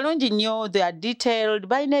 Bantu balungi nnyo, they are detailed,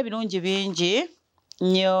 balina ebirungi bingi.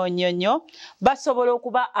 Nnyo. Basobola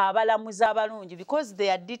okuba abalamuzi abalungi because they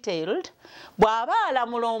are detailed. Bw'aba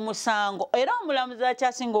alamula omusango, era omulamuzi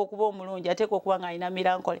akyasinga okuba omulungi ateekwa okuba ng'alina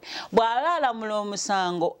Melancholy. Bw'aba alamula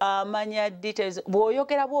omusango amanya details.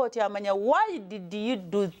 Bw'oyogera bw'oti amanya why did you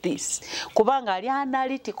do this? Kubanga ali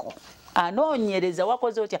analytical. Anoonyereza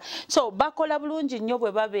wakoze otya. So bakola bulungi nnyo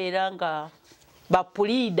bwe babeera nga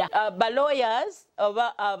bapulida. Ba lawyers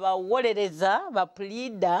oba abawolereza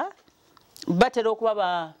bapulida. Batera okuba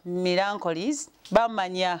ba Melancholies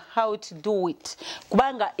bamanya how to do it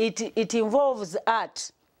kubanga it involves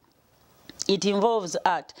art. It involves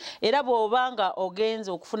art. Era bw'obanga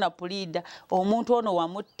ogenze okufuna pulida omuntu ono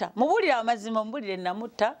wamutta mubulira amazima mubulire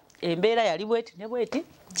namutta embeera yali bweti ne bweti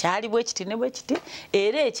kyali bwekiti ne bwekiti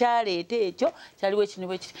era ekyaleeta ekyo kyali bwekiti ne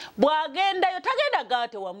bwekiti bw'agendayo tagenda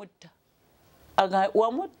gate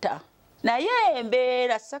wamutta naye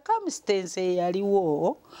embeera circumstance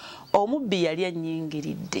yaliwo omubbi yali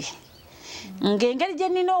annyingiridde ng'engeri gye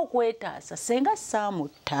nnina okwetaasa senga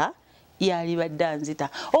saamutta yali badde anzita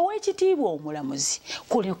ow'ekitiibwa omulamuzi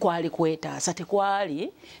kule kwali kwetaasa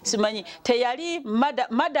tekwali simanyi teyali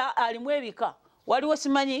mada alimu ebika waliwo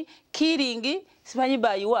simanyi killing simanyi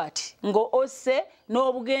by what ng'osse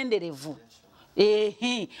n'obugenderevu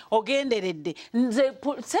ogenderedde nze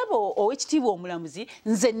sebo ow'ekitiibwa omulamuzi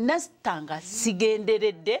nze nasitanga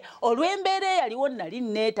sigenderedde olw'embeera eyaliwo nali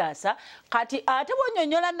neetaasa kati ate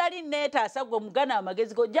bw'onnyonnyola nali neetaasa gwe mugana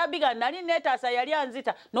amagezi go jabiga nali neetaasa yali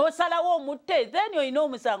anzita n'osalawo omutte then olina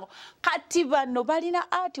omusango kati bano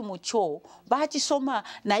balina art mu kyo bakisoma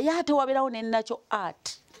naye ate wabeerawo nennakyo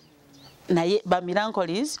art naye ba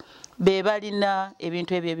Melancholies be balina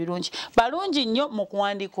ebintu ebyo ebirungi balungi nnyo mu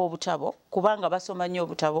kuwandiika obutabo kubanga basoma nnyo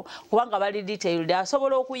obutabo kubanga bali detailed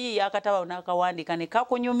asobola okuyiiya akatabo n'akawandiika ne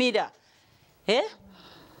kakunyumira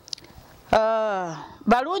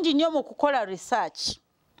balungi nnyo mu kukola research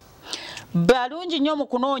balungi nnyo mu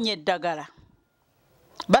kunoonya eddagala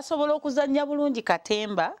basobola okuzannya bulungi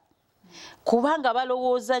katemba kubanga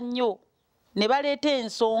balowooza nnyo ne baleeta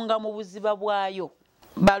ensonga mu buziba bwayo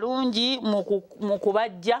balungi mu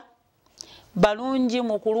kubajja balungi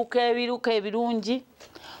mu kuluka ebiruka ebirungi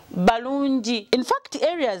balungi in fact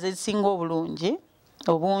areas ezisinga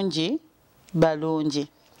obungi balungi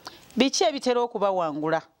biki ebitera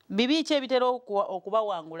okubawangula bibi ki ebitera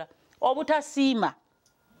okubawangula obutasiima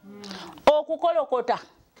okukolokota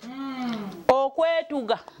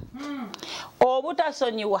okwetuga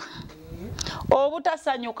obutasonyiwa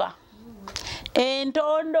obutasanyuka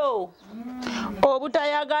entondo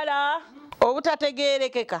obutayagala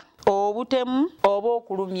obutategeerekeka obutemu oba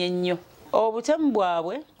okulumya ennyo obutemu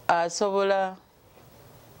bwabwe asobola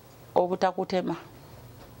obutakutema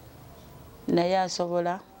naye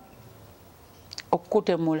asobola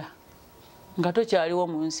okukutemula nga tokyaliwo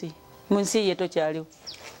mu nsi ye tokyaliwo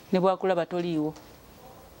ne bwakulaba toliiwo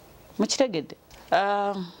mukitegedde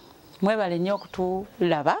mwebale nnyo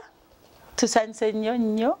okutulaba tusanyuse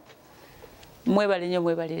nnyo mwebale nnyo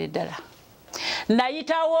mwebalire ddala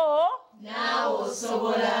nayitawo naawe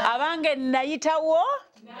osobola abange nayitawo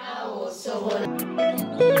naawe osobola